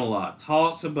there's been a lot of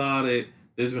talks about it.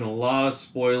 There's been a lot of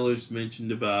spoilers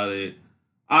mentioned about it.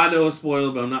 I know a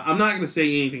spoiler, but I'm not gonna say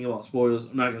anything about spoilers.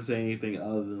 I'm not gonna say anything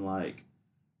other than like,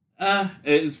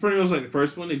 it's pretty much like the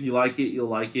first one. If you like it, you'll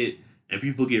like it, and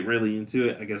people get really into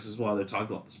it. I guess is why they're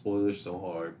talking about the spoilers so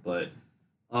hard. But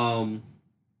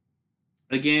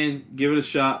again, give it a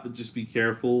shot, but just be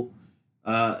careful.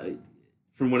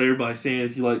 From what everybody's saying,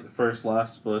 if you like the first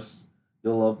Last of Us,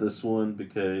 you'll love this one,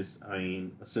 because I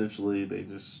mean, essentially they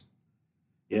just,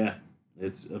 yeah,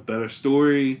 it's a better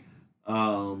story.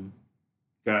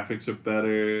 Graphics are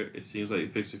better. It seems like they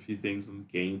fixed a few things in the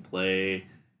gameplay.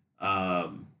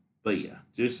 But yeah,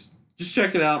 just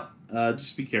check it out.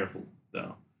 Just be careful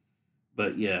though.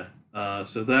 But yeah,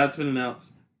 so that's been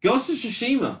announced. Ghost of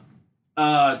Tsushima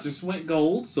just went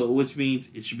gold, so which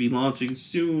means it should be launching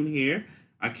soon here.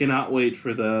 I cannot wait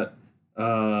for that.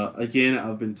 Again,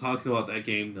 I've been talking about that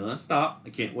game nonstop. I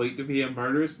can't wait to be a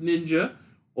murderous ninja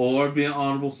or be an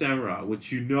honorable samurai,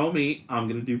 which you know me, I'm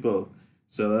gonna do both.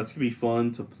 So that's gonna be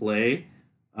fun to play.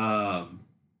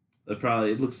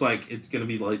 It looks like it's gonna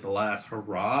be like the last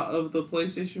hurrah of the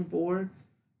PlayStation 4,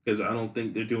 because I don't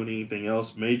think they're doing anything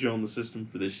else major on the system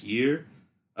for this year,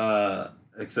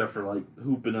 except for like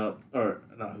hooping up, or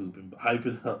not hooping, but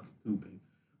hyping up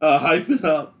hyping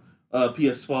up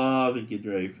PS5 and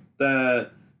getting ready for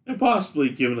that, and possibly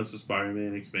giving us a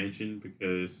Spider-Man expansion,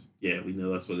 because yeah, we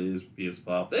know that's what it is for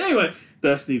PS5. But anyway,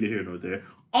 that's neither here nor there.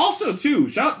 Also, too,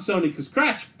 shout out to Sony, because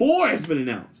Crash 4 has been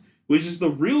announced, which is the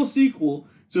real sequel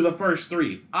to the first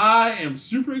three. I am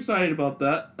super excited about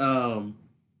that,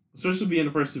 especially being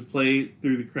a person who played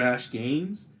through the Crash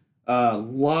games. A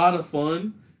lot of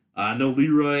fun. I know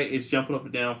Leroy is jumping up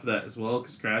and down for that as well,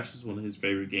 because Crash is one of his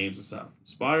favorite games aside from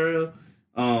Spyro.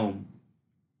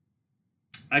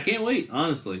 I can't wait,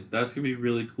 honestly. That's going to be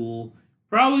really cool.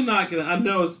 Probably not going to, I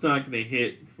know it's not going to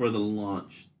hit for the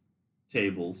launch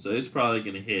table, so it's probably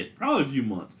going to hit probably a few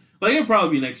months. Like, it'll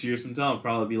probably be next year sometime. It'll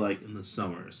probably be like in the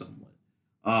summer or something.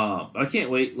 But I can't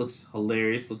wait. Looks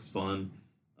hilarious. Looks fun.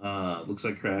 Looks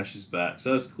like Crash is back,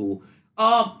 so that's cool.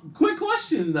 Quick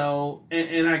question though,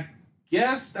 and I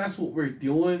guess that's what we're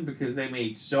doing, because they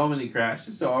made so many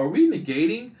Crashes. So are we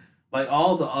negating like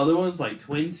all the other ones, like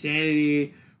Twin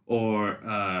Sanity or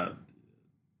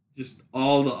just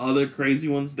all the other crazy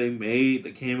ones they made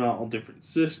that came out on different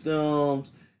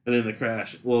systems, and then the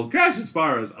Crash. Well, Crash and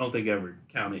Spyros, I don't think ever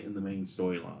counted in the main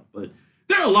storyline, but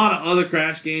there are a lot of other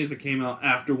Crash games that came out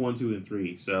after 1, 2, and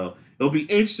 3. So it'll be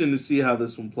interesting to see how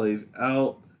this one plays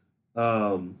out.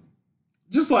 Um,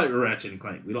 just like Ratchet and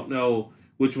Clank, we don't know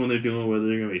which one they're doing, whether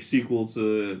they're going to be a sequel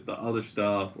to the other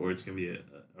stuff or it's going to be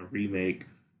a remake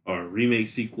or a remake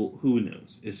sequel. Who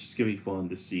knows? It's just going to be fun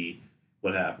to see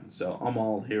what happens. So I'm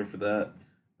all here for that.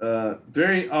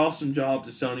 Very awesome job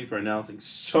to Sony for announcing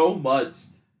so much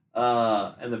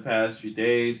in the past few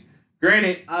days.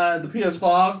 Granted, the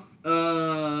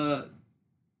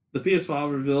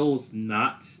PS5 reveal was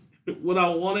not what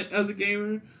I wanted as a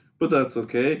gamer, but that's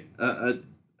okay.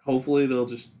 Hopefully they'll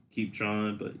just keep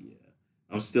trying, but yeah,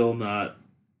 I'm still not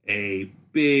a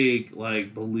big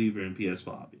like believer in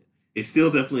PS5 yet. It's still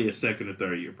definitely a second or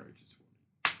third year purchase for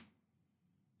me.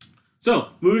 So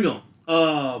moving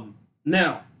on.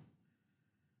 Now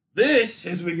this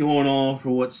has been going on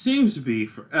for what seems to be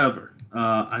forever.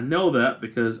 I know that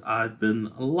because I've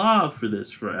been alive for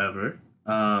this forever.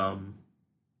 Yeah,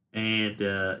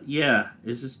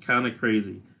 it's just kind of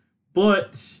crazy.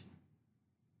 But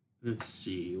let's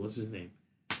see, what's his name?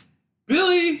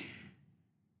 Billy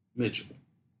Mitchell.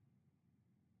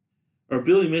 Or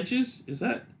Billy Mitches? Is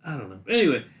that? I don't know.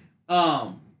 Anyway,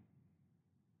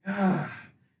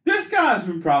 this guy's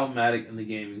been problematic in the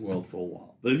gaming world for a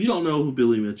while. But if you don't know who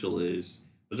Billy Mitchell is,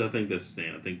 which I think that's his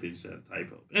name, I think they just had a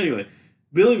typo. Anyway,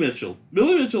 Billy Mitchell.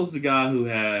 Billy Mitchell's the guy who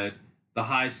had the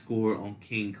high score on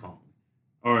King Kong.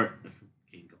 Or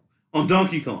King Kong. On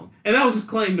Donkey Kong. And that was his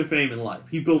claim to fame in life.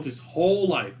 He built his whole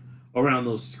life around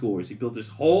those scores. He built his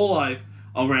whole life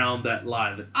around that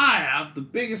lie that I have the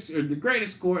biggest or the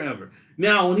greatest score ever.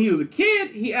 Now, when he was a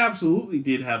kid, he absolutely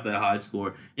did have that high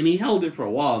score, and he held it for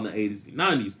a while in the 80s and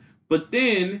 90s. But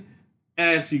then,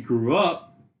 as he grew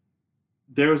up,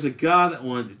 there was a guy that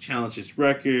wanted to challenge his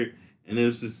record, and there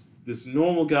was this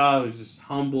normal guy who was just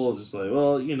humble, just like,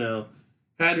 well, you know,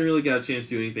 hadn't really got a chance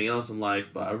to do anything else in life,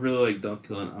 but I really like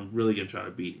Donkey Kong. I'm really gonna try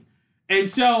to beat it. And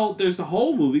so there's a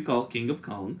whole movie called King of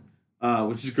Kong,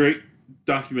 which is a great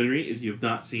documentary if you have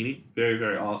not seen it. Very,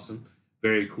 very awesome.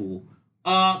 Very cool.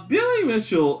 Billy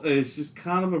Mitchell is just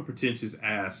kind of a pretentious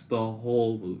ass the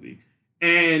whole movie.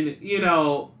 And, you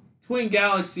know, Twin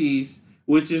Galaxies,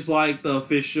 which is like the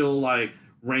official like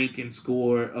rank and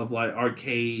score of like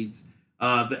arcades,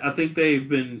 I think they've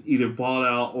been either bought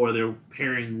out or they're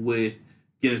pairing with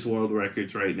Guinness World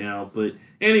Records right now. But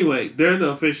anyway, they're the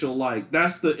official, like,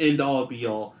 that's the end all be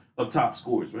all of top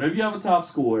scores. Whenever you have a top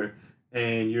score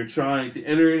and you're trying to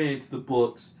enter it into the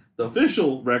books, the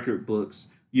official record books,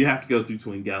 you have to go through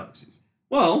Twin Galaxies.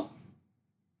 Well,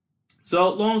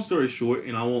 so long story short,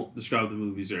 and I won't describe the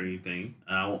movies or anything.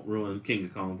 I won't ruin King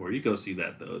of Kong for you. Go see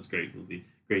that though. It's a great movie,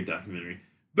 great documentary.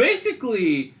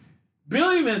 Basically,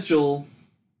 Billy Mitchell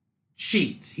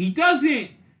cheats. He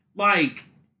doesn't like.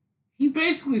 He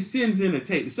basically sends in a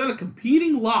tape instead of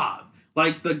competing live.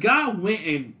 Like the guy went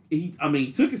and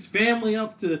he took his family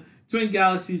up to Twin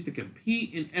Galaxies to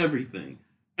compete and everything.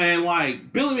 And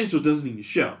like Billy Mitchell doesn't even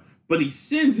show, but he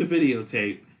sends a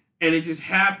videotape, and it just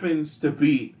happens to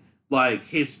be like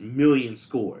his million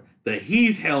score that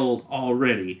he's held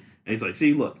already. And he's like,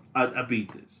 see, look, I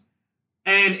beat this.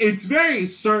 And it's very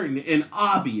certain and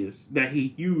obvious that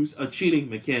he used a cheating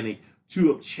mechanic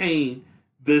to obtain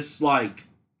this like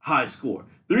high score.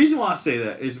 The reason why I say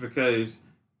that is because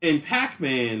in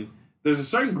Pac-Man, there's a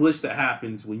certain glitch that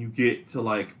happens when you get to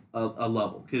like a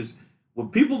level. Because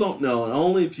what people don't know, and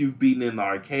only if you've beaten in the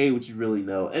arcade, which you really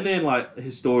know, and then like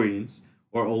historians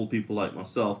or old people like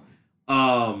myself,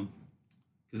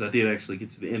 because I did actually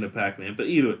get to the end of Pac-Man, but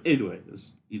either way,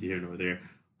 it's either here nor there.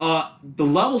 The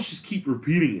levels just keep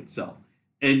repeating itself,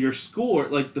 and your score,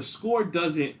 like the score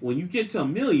doesn't, when you get to a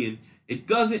million, it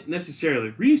doesn't necessarily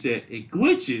reset. It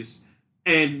glitches,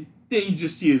 and then you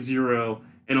just see a zero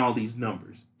and all these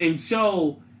numbers. And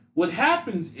so what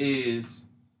happens is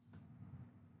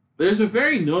there's a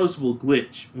very noticeable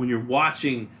glitch when you're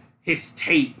watching his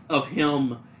tape of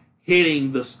him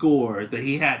hitting the score that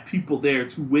he had people there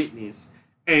to witness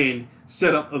and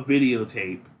set up a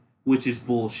videotape, which is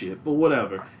bullshit, but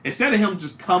whatever. Instead of him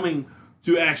just coming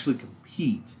to actually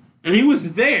compete. And he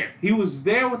was there. He was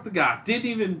there with the guy. Didn't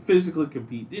even physically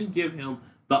compete. Didn't give him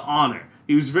the honor.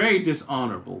 He was very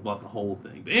dishonorable about the whole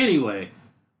thing. But anyway,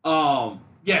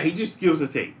 yeah, he just gives a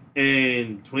tape.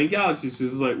 And Twin Galaxies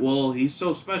is like, well, he's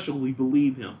so special, we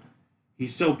believe him.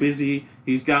 He's so busy.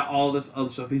 He's got all this other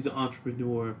stuff. He's an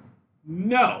entrepreneur.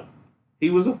 No. He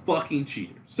was a fucking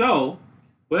cheater. So,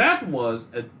 what happened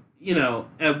was, at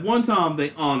one time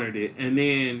they honored it, and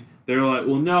then they're like,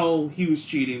 well, no, he was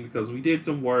cheating because we did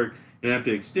some work and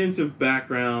after extensive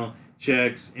background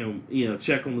checks and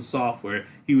check on the software,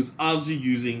 he was obviously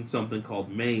using something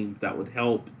called MAME that would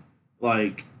help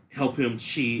him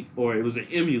cheat, or it was an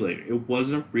emulator. It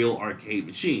wasn't a real arcade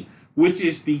machine, which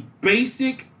is the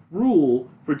basic rule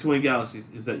for Twin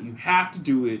Galaxies, is that you have to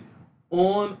do it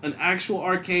on an actual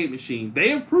arcade machine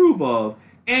they approve of,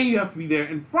 and you have to be there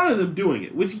in front of them doing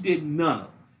it, which he did none of.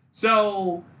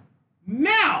 So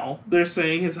now they're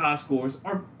saying his high scores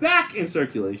are back in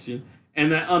circulation, and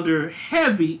that under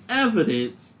heavy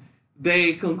evidence,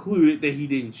 they concluded that he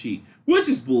didn't cheat, which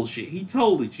is bullshit. He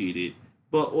totally cheated,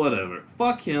 but whatever.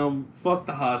 Fuck him. Fuck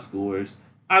the high scores.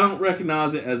 I don't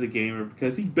recognize it as a gamer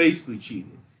because he basically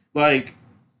cheated. Like,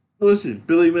 listen,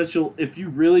 Billy Mitchell, if you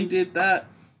really did that,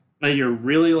 and you're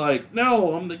really like,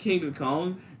 no, I'm the king of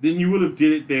Kong, then you would have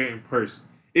did it there in person.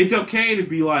 It's okay to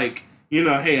be like,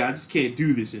 hey, I just can't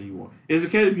do this anymore. It's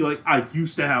okay to be like, I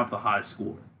used to have the high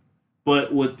score.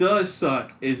 But what does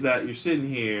suck is that you're sitting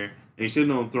here and you're sitting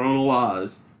on the throne of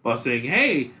lies by saying,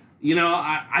 hey,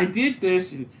 I did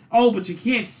this, and but you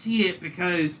can't see it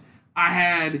because I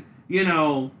had,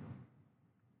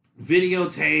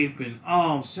 videotape, and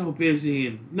I'm so busy,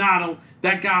 and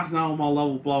that guy's not on my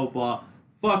level, blah, blah, blah.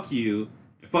 Fuck you,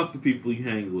 and fuck the people you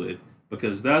hang with,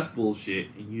 because that's bullshit,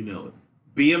 and you know it.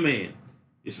 Be a man.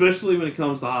 Especially when it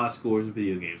comes to high scores in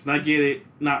video games. And I get it,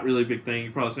 not really a big thing.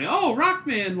 You're probably saying, oh,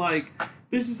 Rockman,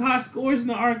 this is high scores in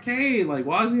the arcade.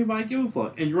 Why does anybody give a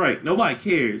fuck? And you're right, nobody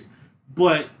cares.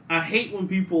 But I hate when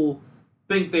people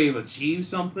think they've achieved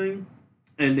something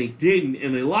and they didn't,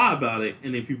 and they lie about it,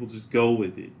 and then people just go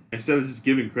with it. Instead of just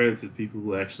giving credit to the people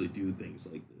who actually do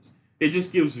things like this. It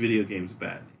just gives video games a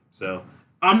bad name. So,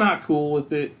 I'm not cool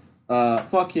with it.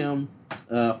 Fuck him.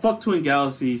 Fuck Twin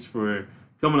Galaxies for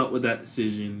coming up with that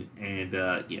decision, and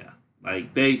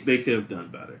they could have done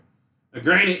better.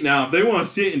 Granted, now if they want to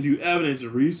sit and do evidence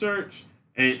and research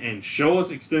and show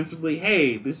us extensively,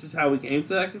 hey, this is how we came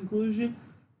to that conclusion,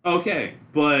 okay,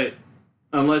 but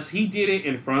unless he did it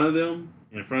in front of them,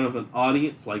 in front of an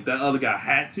audience, like that other guy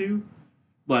had to,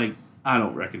 I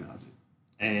don't recognize it.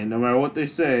 And no matter what they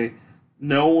say,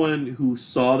 no one who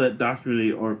saw that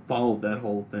documentary or followed that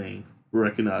whole thing will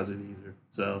recognize it either.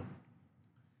 So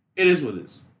it is what it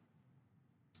is.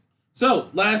 So,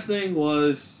 last thing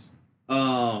was,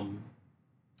 hopefully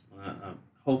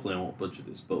I won't butcher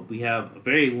this, but we have a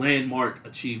very landmark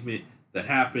achievement that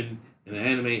happened in the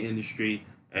anime industry,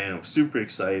 and I'm super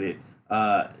excited.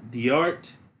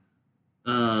 DART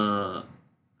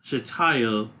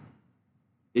Shitayo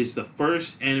is the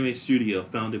first anime studio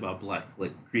founded by black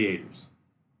creators.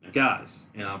 Now, guys,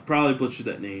 and I'll probably butcher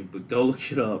that name, but go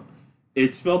look it up.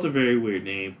 It's spelled a very weird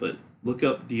name, but look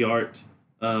up DART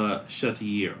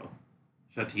Shatiero.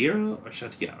 Shatiero or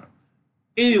Shatiara?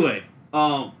 Anyway,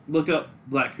 look up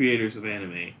black creators of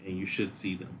anime, and you should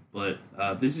see them. But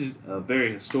this is a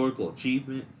very historical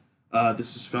achievement.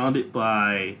 This was founded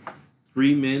by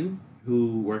 3 men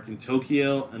who work in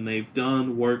Tokyo, and they've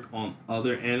done work on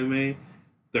other anime.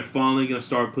 They're finally going to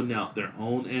start putting out their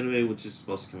own anime, which is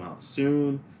supposed to come out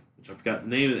soon, which I forgot the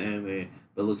name of the anime,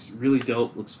 but it looks really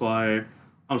dope, looks fire.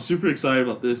 I'm super excited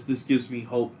about this. This gives me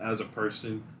hope as a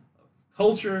person of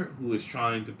culture who is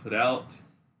trying to put out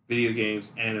video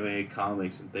games, anime,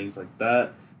 comics, and things like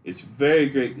that. It's very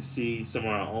great to see some of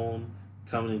our own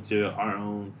coming into our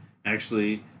own,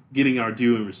 actually getting our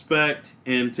due and respect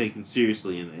and taken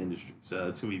seriously in the industry. So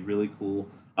it's going to be really cool.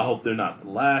 I hope they're not the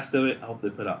last of it. I hope they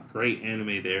put out great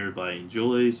anime that everybody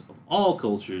enjoys, of all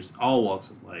cultures, all walks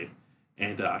of life.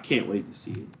 And I can't wait to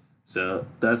see it. So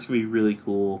that's going to be really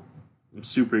cool. I'm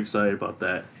super excited about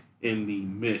that in the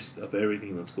midst of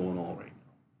everything that's going on right now.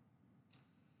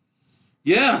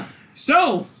 Yeah,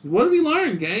 so what did we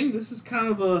learn, gang? This is kind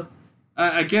of a,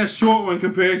 I guess, short one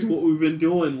compared to what we've been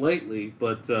doing lately.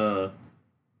 But,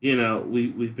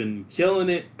 we've been killing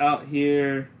it out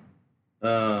here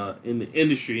in the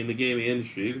industry, in the gaming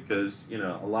industry, because, a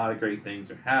lot of great things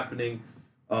are happening.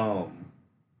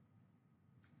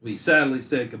 We sadly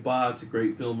said goodbye to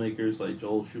great filmmakers like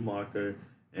Joel Schumacher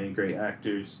and great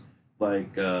actors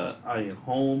like Ian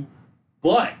Holm.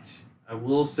 But I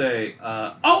will say,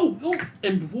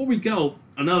 and before we go,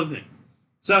 another thing.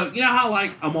 So, you know how,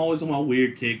 I'm always on my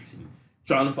weird kicks and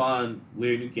trying to find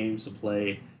weird new games to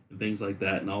play and things like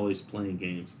that, and always playing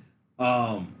games.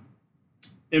 In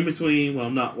between, when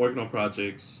I'm not working on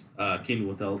projects, Kingdom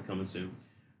Withheld coming soon,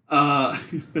 I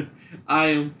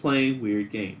am playing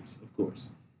weird games, of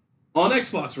course. On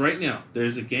Xbox right now,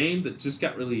 there's a game that just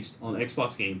got released on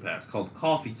Xbox Game Pass called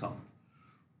Coffee Talk.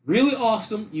 Really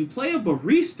awesome. You play a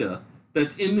barista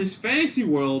that's in this fantasy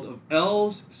world of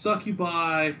elves,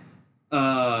 succubi,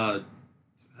 Uh,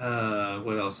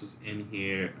 what else is in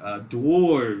here?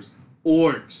 Dwarves,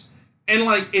 orcs, and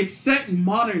like it's set in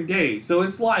modern day, so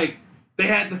it's like they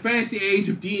had the fantasy age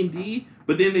of D&D,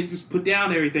 but then they just put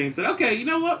down everything and said, okay, you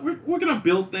know what, we're gonna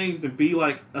build things and be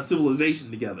like a civilization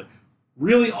together.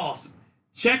 Really awesome.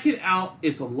 Check it out.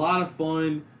 It's a lot of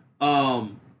fun.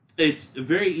 It's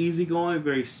very easygoing,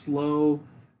 very slow,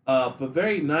 but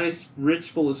very nice,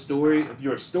 rich, full of story. If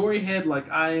you're a story head like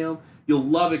I am, you'll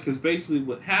love it because basically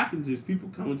what happens is people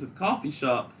come into the coffee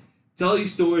shop, tell you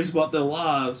stories about their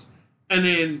lives, and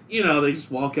then they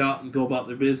just walk out and go about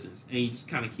their business, and you just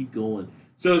kind of keep going.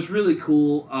 So it's really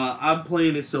cool. I'm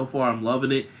playing it so far. I'm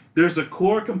loving it. There's a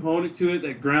core component to it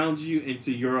that grounds you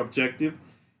into your objective.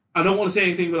 I don't want to say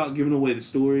anything without giving away the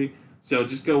story, so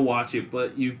just go watch it.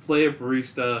 But you play a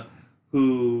barista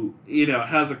who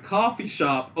has a coffee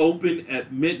shop open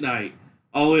at midnight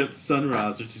all the way up to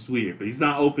sunrise, which is weird. But he's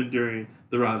not open during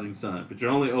the rising sun, but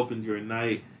you're only open during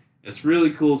night. It's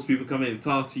really cool because people come in and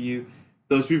talk to you.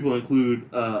 Those people include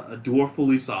a dwarf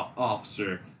police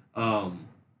officer, an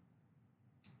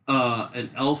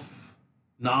elf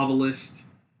novelist,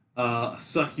 a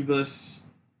succubus,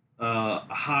 a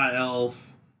high elf.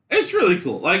 It's really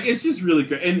cool. Like, it's just really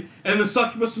great. And the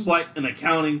succubus was like an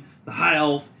accounting. The high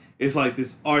elf is like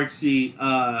this artsy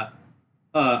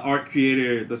art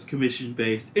creator that's commission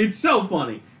based. It's so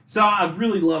funny. So I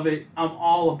really love it. I'm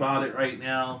all about it right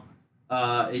now.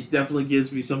 It definitely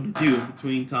gives me something to do in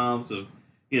between times of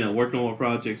working on my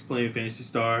projects, playing Phantasy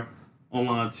Star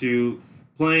Online 2,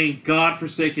 playing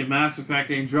godforsaken Mass Effect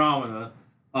Andromeda,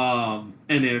 and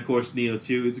then of course Neo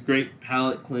 2. It's a great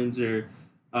palate cleanser.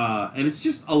 And it's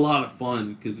just a lot of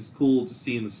fun because it's cool to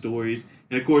see in the stories.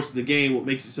 And of course, the game, what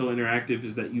makes it so interactive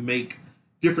is that you make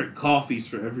different coffees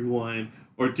for everyone,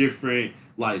 or different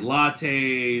like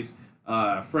lattes,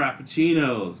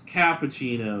 frappuccinos,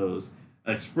 cappuccinos,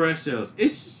 espressos.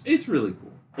 It's really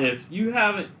cool. If you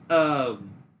hadn't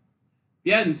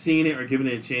seen it or given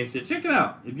it a chance to check it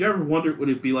out. If you ever wondered what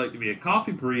it'd be like to be a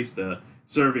coffee barista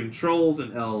serving trolls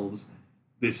and elves,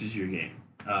 this is your game.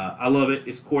 I love it.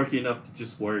 It's quirky enough to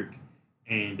just work,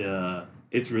 and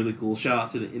it's really cool. Shout out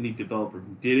to the indie developer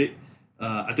who did it.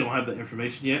 I don't have the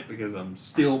information yet because I'm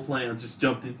still playing. I just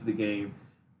jumped into the game.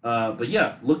 But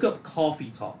yeah, look up Coffee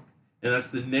Talk, and that's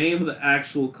the name of the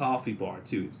actual coffee bar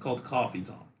too. It's called Coffee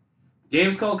Talk. The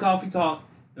game's called Coffee Talk,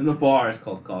 and the bar is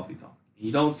called Coffee Talk.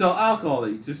 You don't sell alcohol;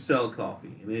 you just sell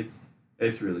coffee, and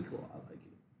it's really cool. I like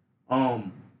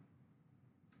it.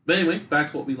 But anyway, back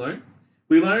to what we learned.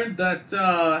 We learned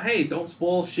that, hey, don't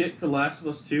spoil shit for Last of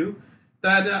Us 2.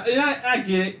 That, yeah, I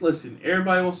get it. Listen,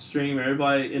 everybody wants to stream, and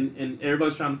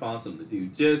everybody's trying to find something to do.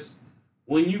 Just,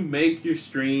 when you make your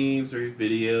streams or your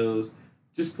videos,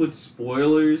 just put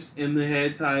spoilers in the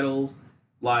head titles,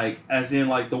 like, as in,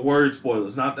 like, the word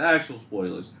spoilers, not the actual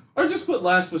spoilers. Or just put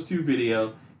Last of Us 2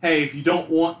 video. Hey, if you don't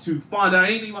want to find out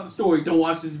anything about the story, don't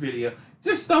watch this video.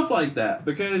 Just stuff like that,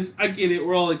 because I get it,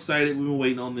 we're all excited, we've been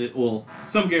waiting on this, well,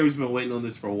 some gamers have been waiting on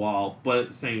this for a while, but at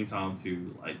the same time,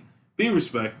 too, like, be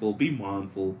respectful, be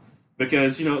mindful,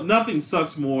 because, nothing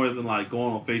sucks more than, like,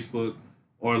 going on Facebook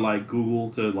or, like, Google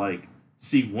to, like,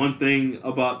 see one thing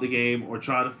about the game or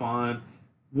try to find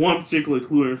one particular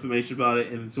clue or information about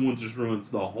it, and someone just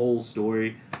ruins the whole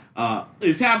story.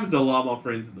 It's happened to a lot of my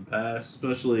friends in the past,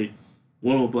 especially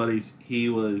one of my buddies. He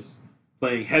was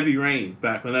playing Heavy Rain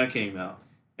back when that came out.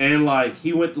 And, like,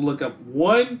 he went to look up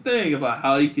one thing about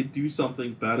how he could do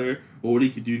something better or what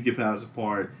he could do to get past the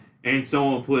part. And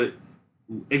someone put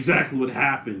exactly what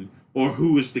happened or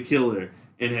who was the killer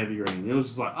in Heavy Rain. It was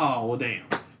just like, oh, well, damn.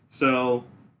 So,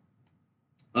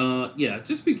 yeah,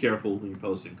 just be careful when you're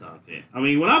posting content. I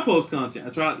mean, when I post content,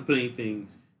 I try not to put anything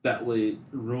that would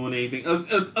ruin anything,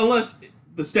 unless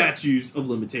the statutes of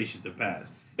limitations have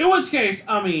passed. In which case,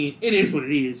 I mean, it is what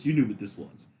it is. You knew what this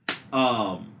was.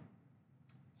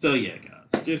 So yeah,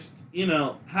 guys, just,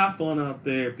 have fun out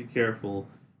there. Be careful.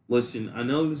 Listen, I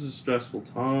know this is stressful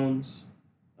times.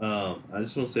 I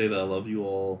just want to say that I love you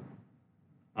all.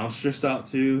 I'm stressed out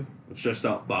too. I'm stressed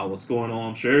out by what's going on.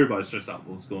 I'm sure everybody's stressed out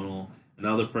by what's going on and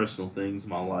other personal things in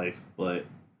my life, but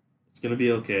it's going to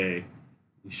be okay.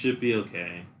 We should be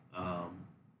okay.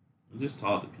 Just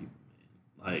talk to people,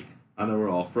 man. Like, I know we're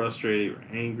all frustrated,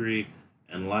 we're angry,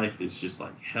 and life is just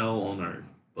like hell on earth.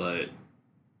 But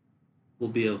we'll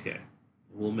be okay.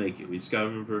 We'll make it. We just gotta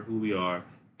remember who we are. We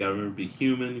gotta remember to be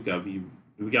human. We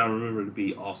gotta remember to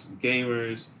be awesome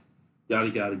gamers. Yada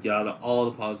yada yada. All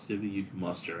the positivity you can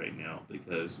muster right now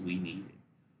because we need it.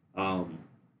 I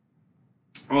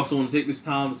also want to take this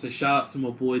time to say shout out to my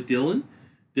boy Dylan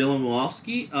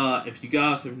Milofsky. If you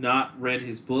guys have not read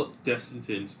his book, Destined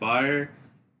to Inspire,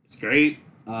 It's great.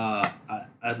 I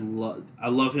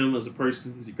love him as a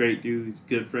person. He's a great dude. He's a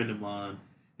good friend of mine.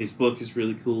 His book is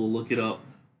really cool. Look it up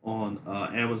on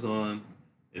Amazon.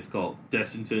 It's called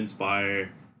Destined to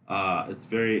Inspire. It's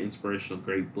very inspirational,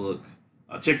 great book.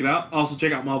 Check it out. Also,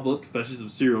 check out my book, Confessions of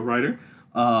a Serial Writer.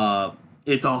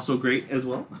 It's also great as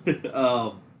well.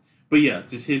 But yeah,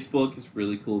 just his book is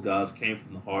really cool, guys. Came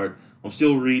from the heart. I'm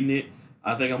still reading it.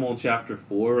 I think I'm on chapter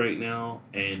 4 right now,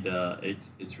 and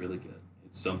it's really good.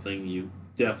 It's something you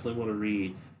definitely want to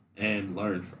read and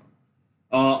learn from.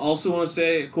 Also want to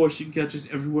say, of course, you can catch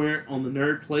us everywhere on the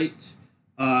Nerd Plate,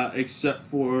 except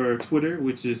for Twitter,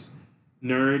 which is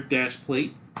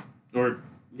Nerd-Plate, or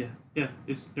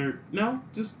it's Nerd. No,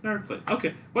 just Nerd Plate.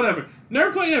 Okay, whatever.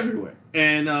 Nerd Plate everywhere,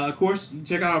 and of course, you can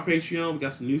check out our Patreon. We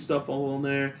got some new stuff on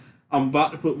there. I'm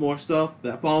about to put more stuff.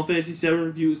 That Final Fantasy VII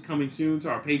review is coming soon to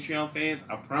our Patreon fans.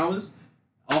 I promise.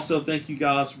 Also, thank you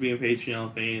guys for being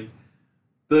Patreon fans.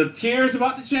 The tier is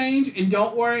about to change, and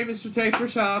don't worry, Mr. Taper,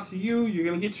 shout out to you. You're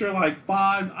gonna get your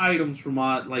 5 items from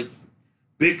my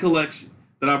big collection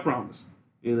that I promised.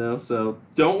 So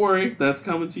don't worry, that's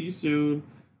coming to you soon.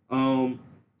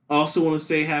 Also want to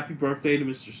say happy birthday to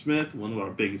Mr. Smith, one of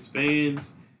our biggest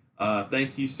fans.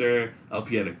 Thank you, sir. I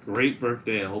hope you had a great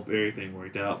birthday. I hope everything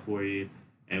worked out for you,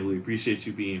 and we appreciate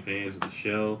you being fans of the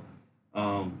show.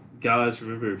 Guys,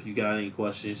 remember, if you got any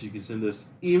questions, you can send us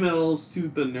emails to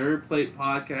the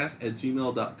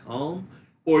nerdplatepodcast@gmail.com,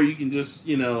 or you can just,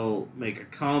 make a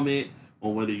comment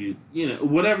on whether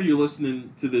whatever you're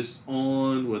listening to this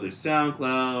on, whether it's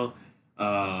SoundCloud,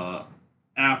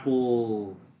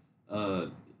 Apple,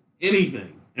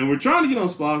 anything. And we're trying to get on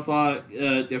Spotify.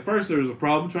 At first, there was a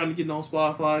problem trying to get on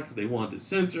Spotify because they wanted to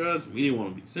censor us, and we didn't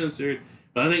want to be censored.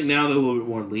 But I think now they're a little bit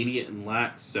more lenient and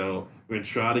lax, so we're going to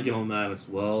try to get on that as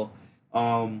well.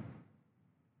 The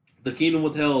Kingdom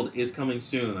Withheld is coming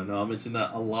soon. I know I mentioned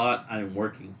that a lot. I am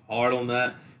working hard on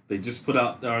that. They just put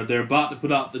out, or they're about to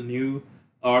put out the new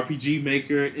RPG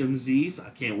Maker MZs. I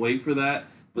can't wait for that.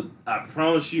 But I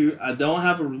promise you, I don't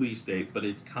have a release date, but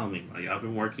it's coming. I've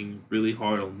been working really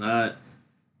hard on that,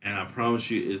 and I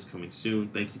promise you it's coming soon.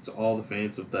 Thank you to all the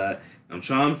fans of that. I'm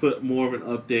trying to put more of an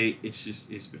update.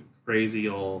 It's been crazy,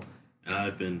 y'all, and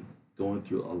I've been going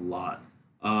through a lot.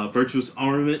 Virtuous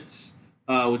Armaments,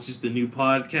 which is the new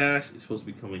podcast, is supposed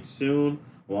to be coming soon.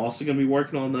 I'm also going to be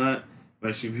working on that. I'm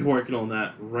actually going to be working on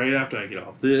that right after I get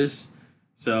off this.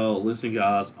 So, listen,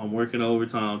 guys, I'm working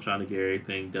overtime trying to get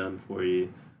everything done for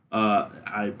you.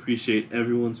 I appreciate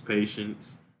everyone's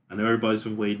patience. I know everybody's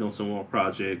been waiting on some more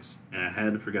projects, and I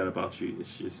hadn't forgot about you.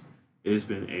 It's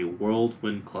been a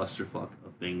whirlwind clusterfuck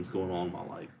of things going on in my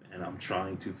life, and I'm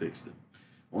trying to fix them.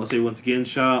 I want to say once again,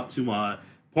 shout out to my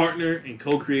partner and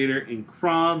co-creator in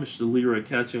crime, Mr. Leroy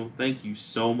Ketchum. Thank you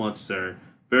so much, sir,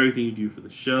 for everything you do for the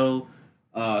show.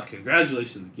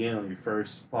 Congratulations again on your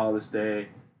first Father's Day.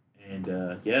 And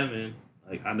yeah, man,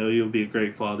 I know you'll be a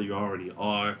great father. You already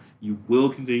are. You will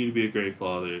continue to be a great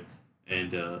father.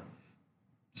 And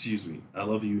excuse me, I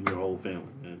love you and your whole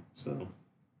family, man. So,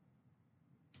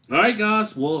 all right,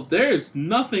 guys. Well, if there is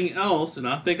nothing else, and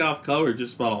I think I've covered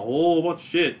just about a whole bunch of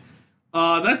shit,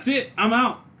 that's it. I'm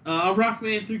out. I'm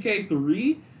Rockman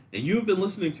 3K3, and you have been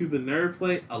listening to the Nerd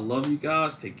Plate. I love you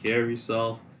guys. Take care of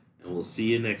yourself, and we'll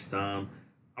see you next time.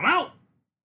 I'm out.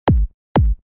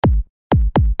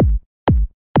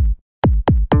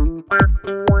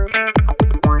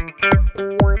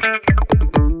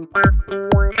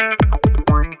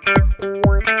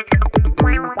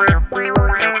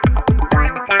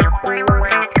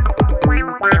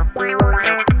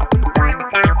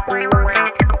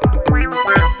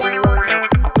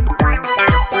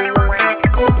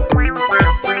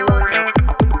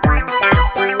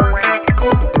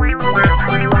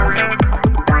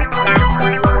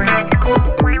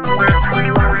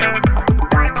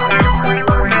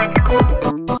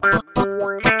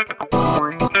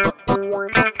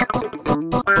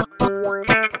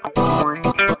 Boring.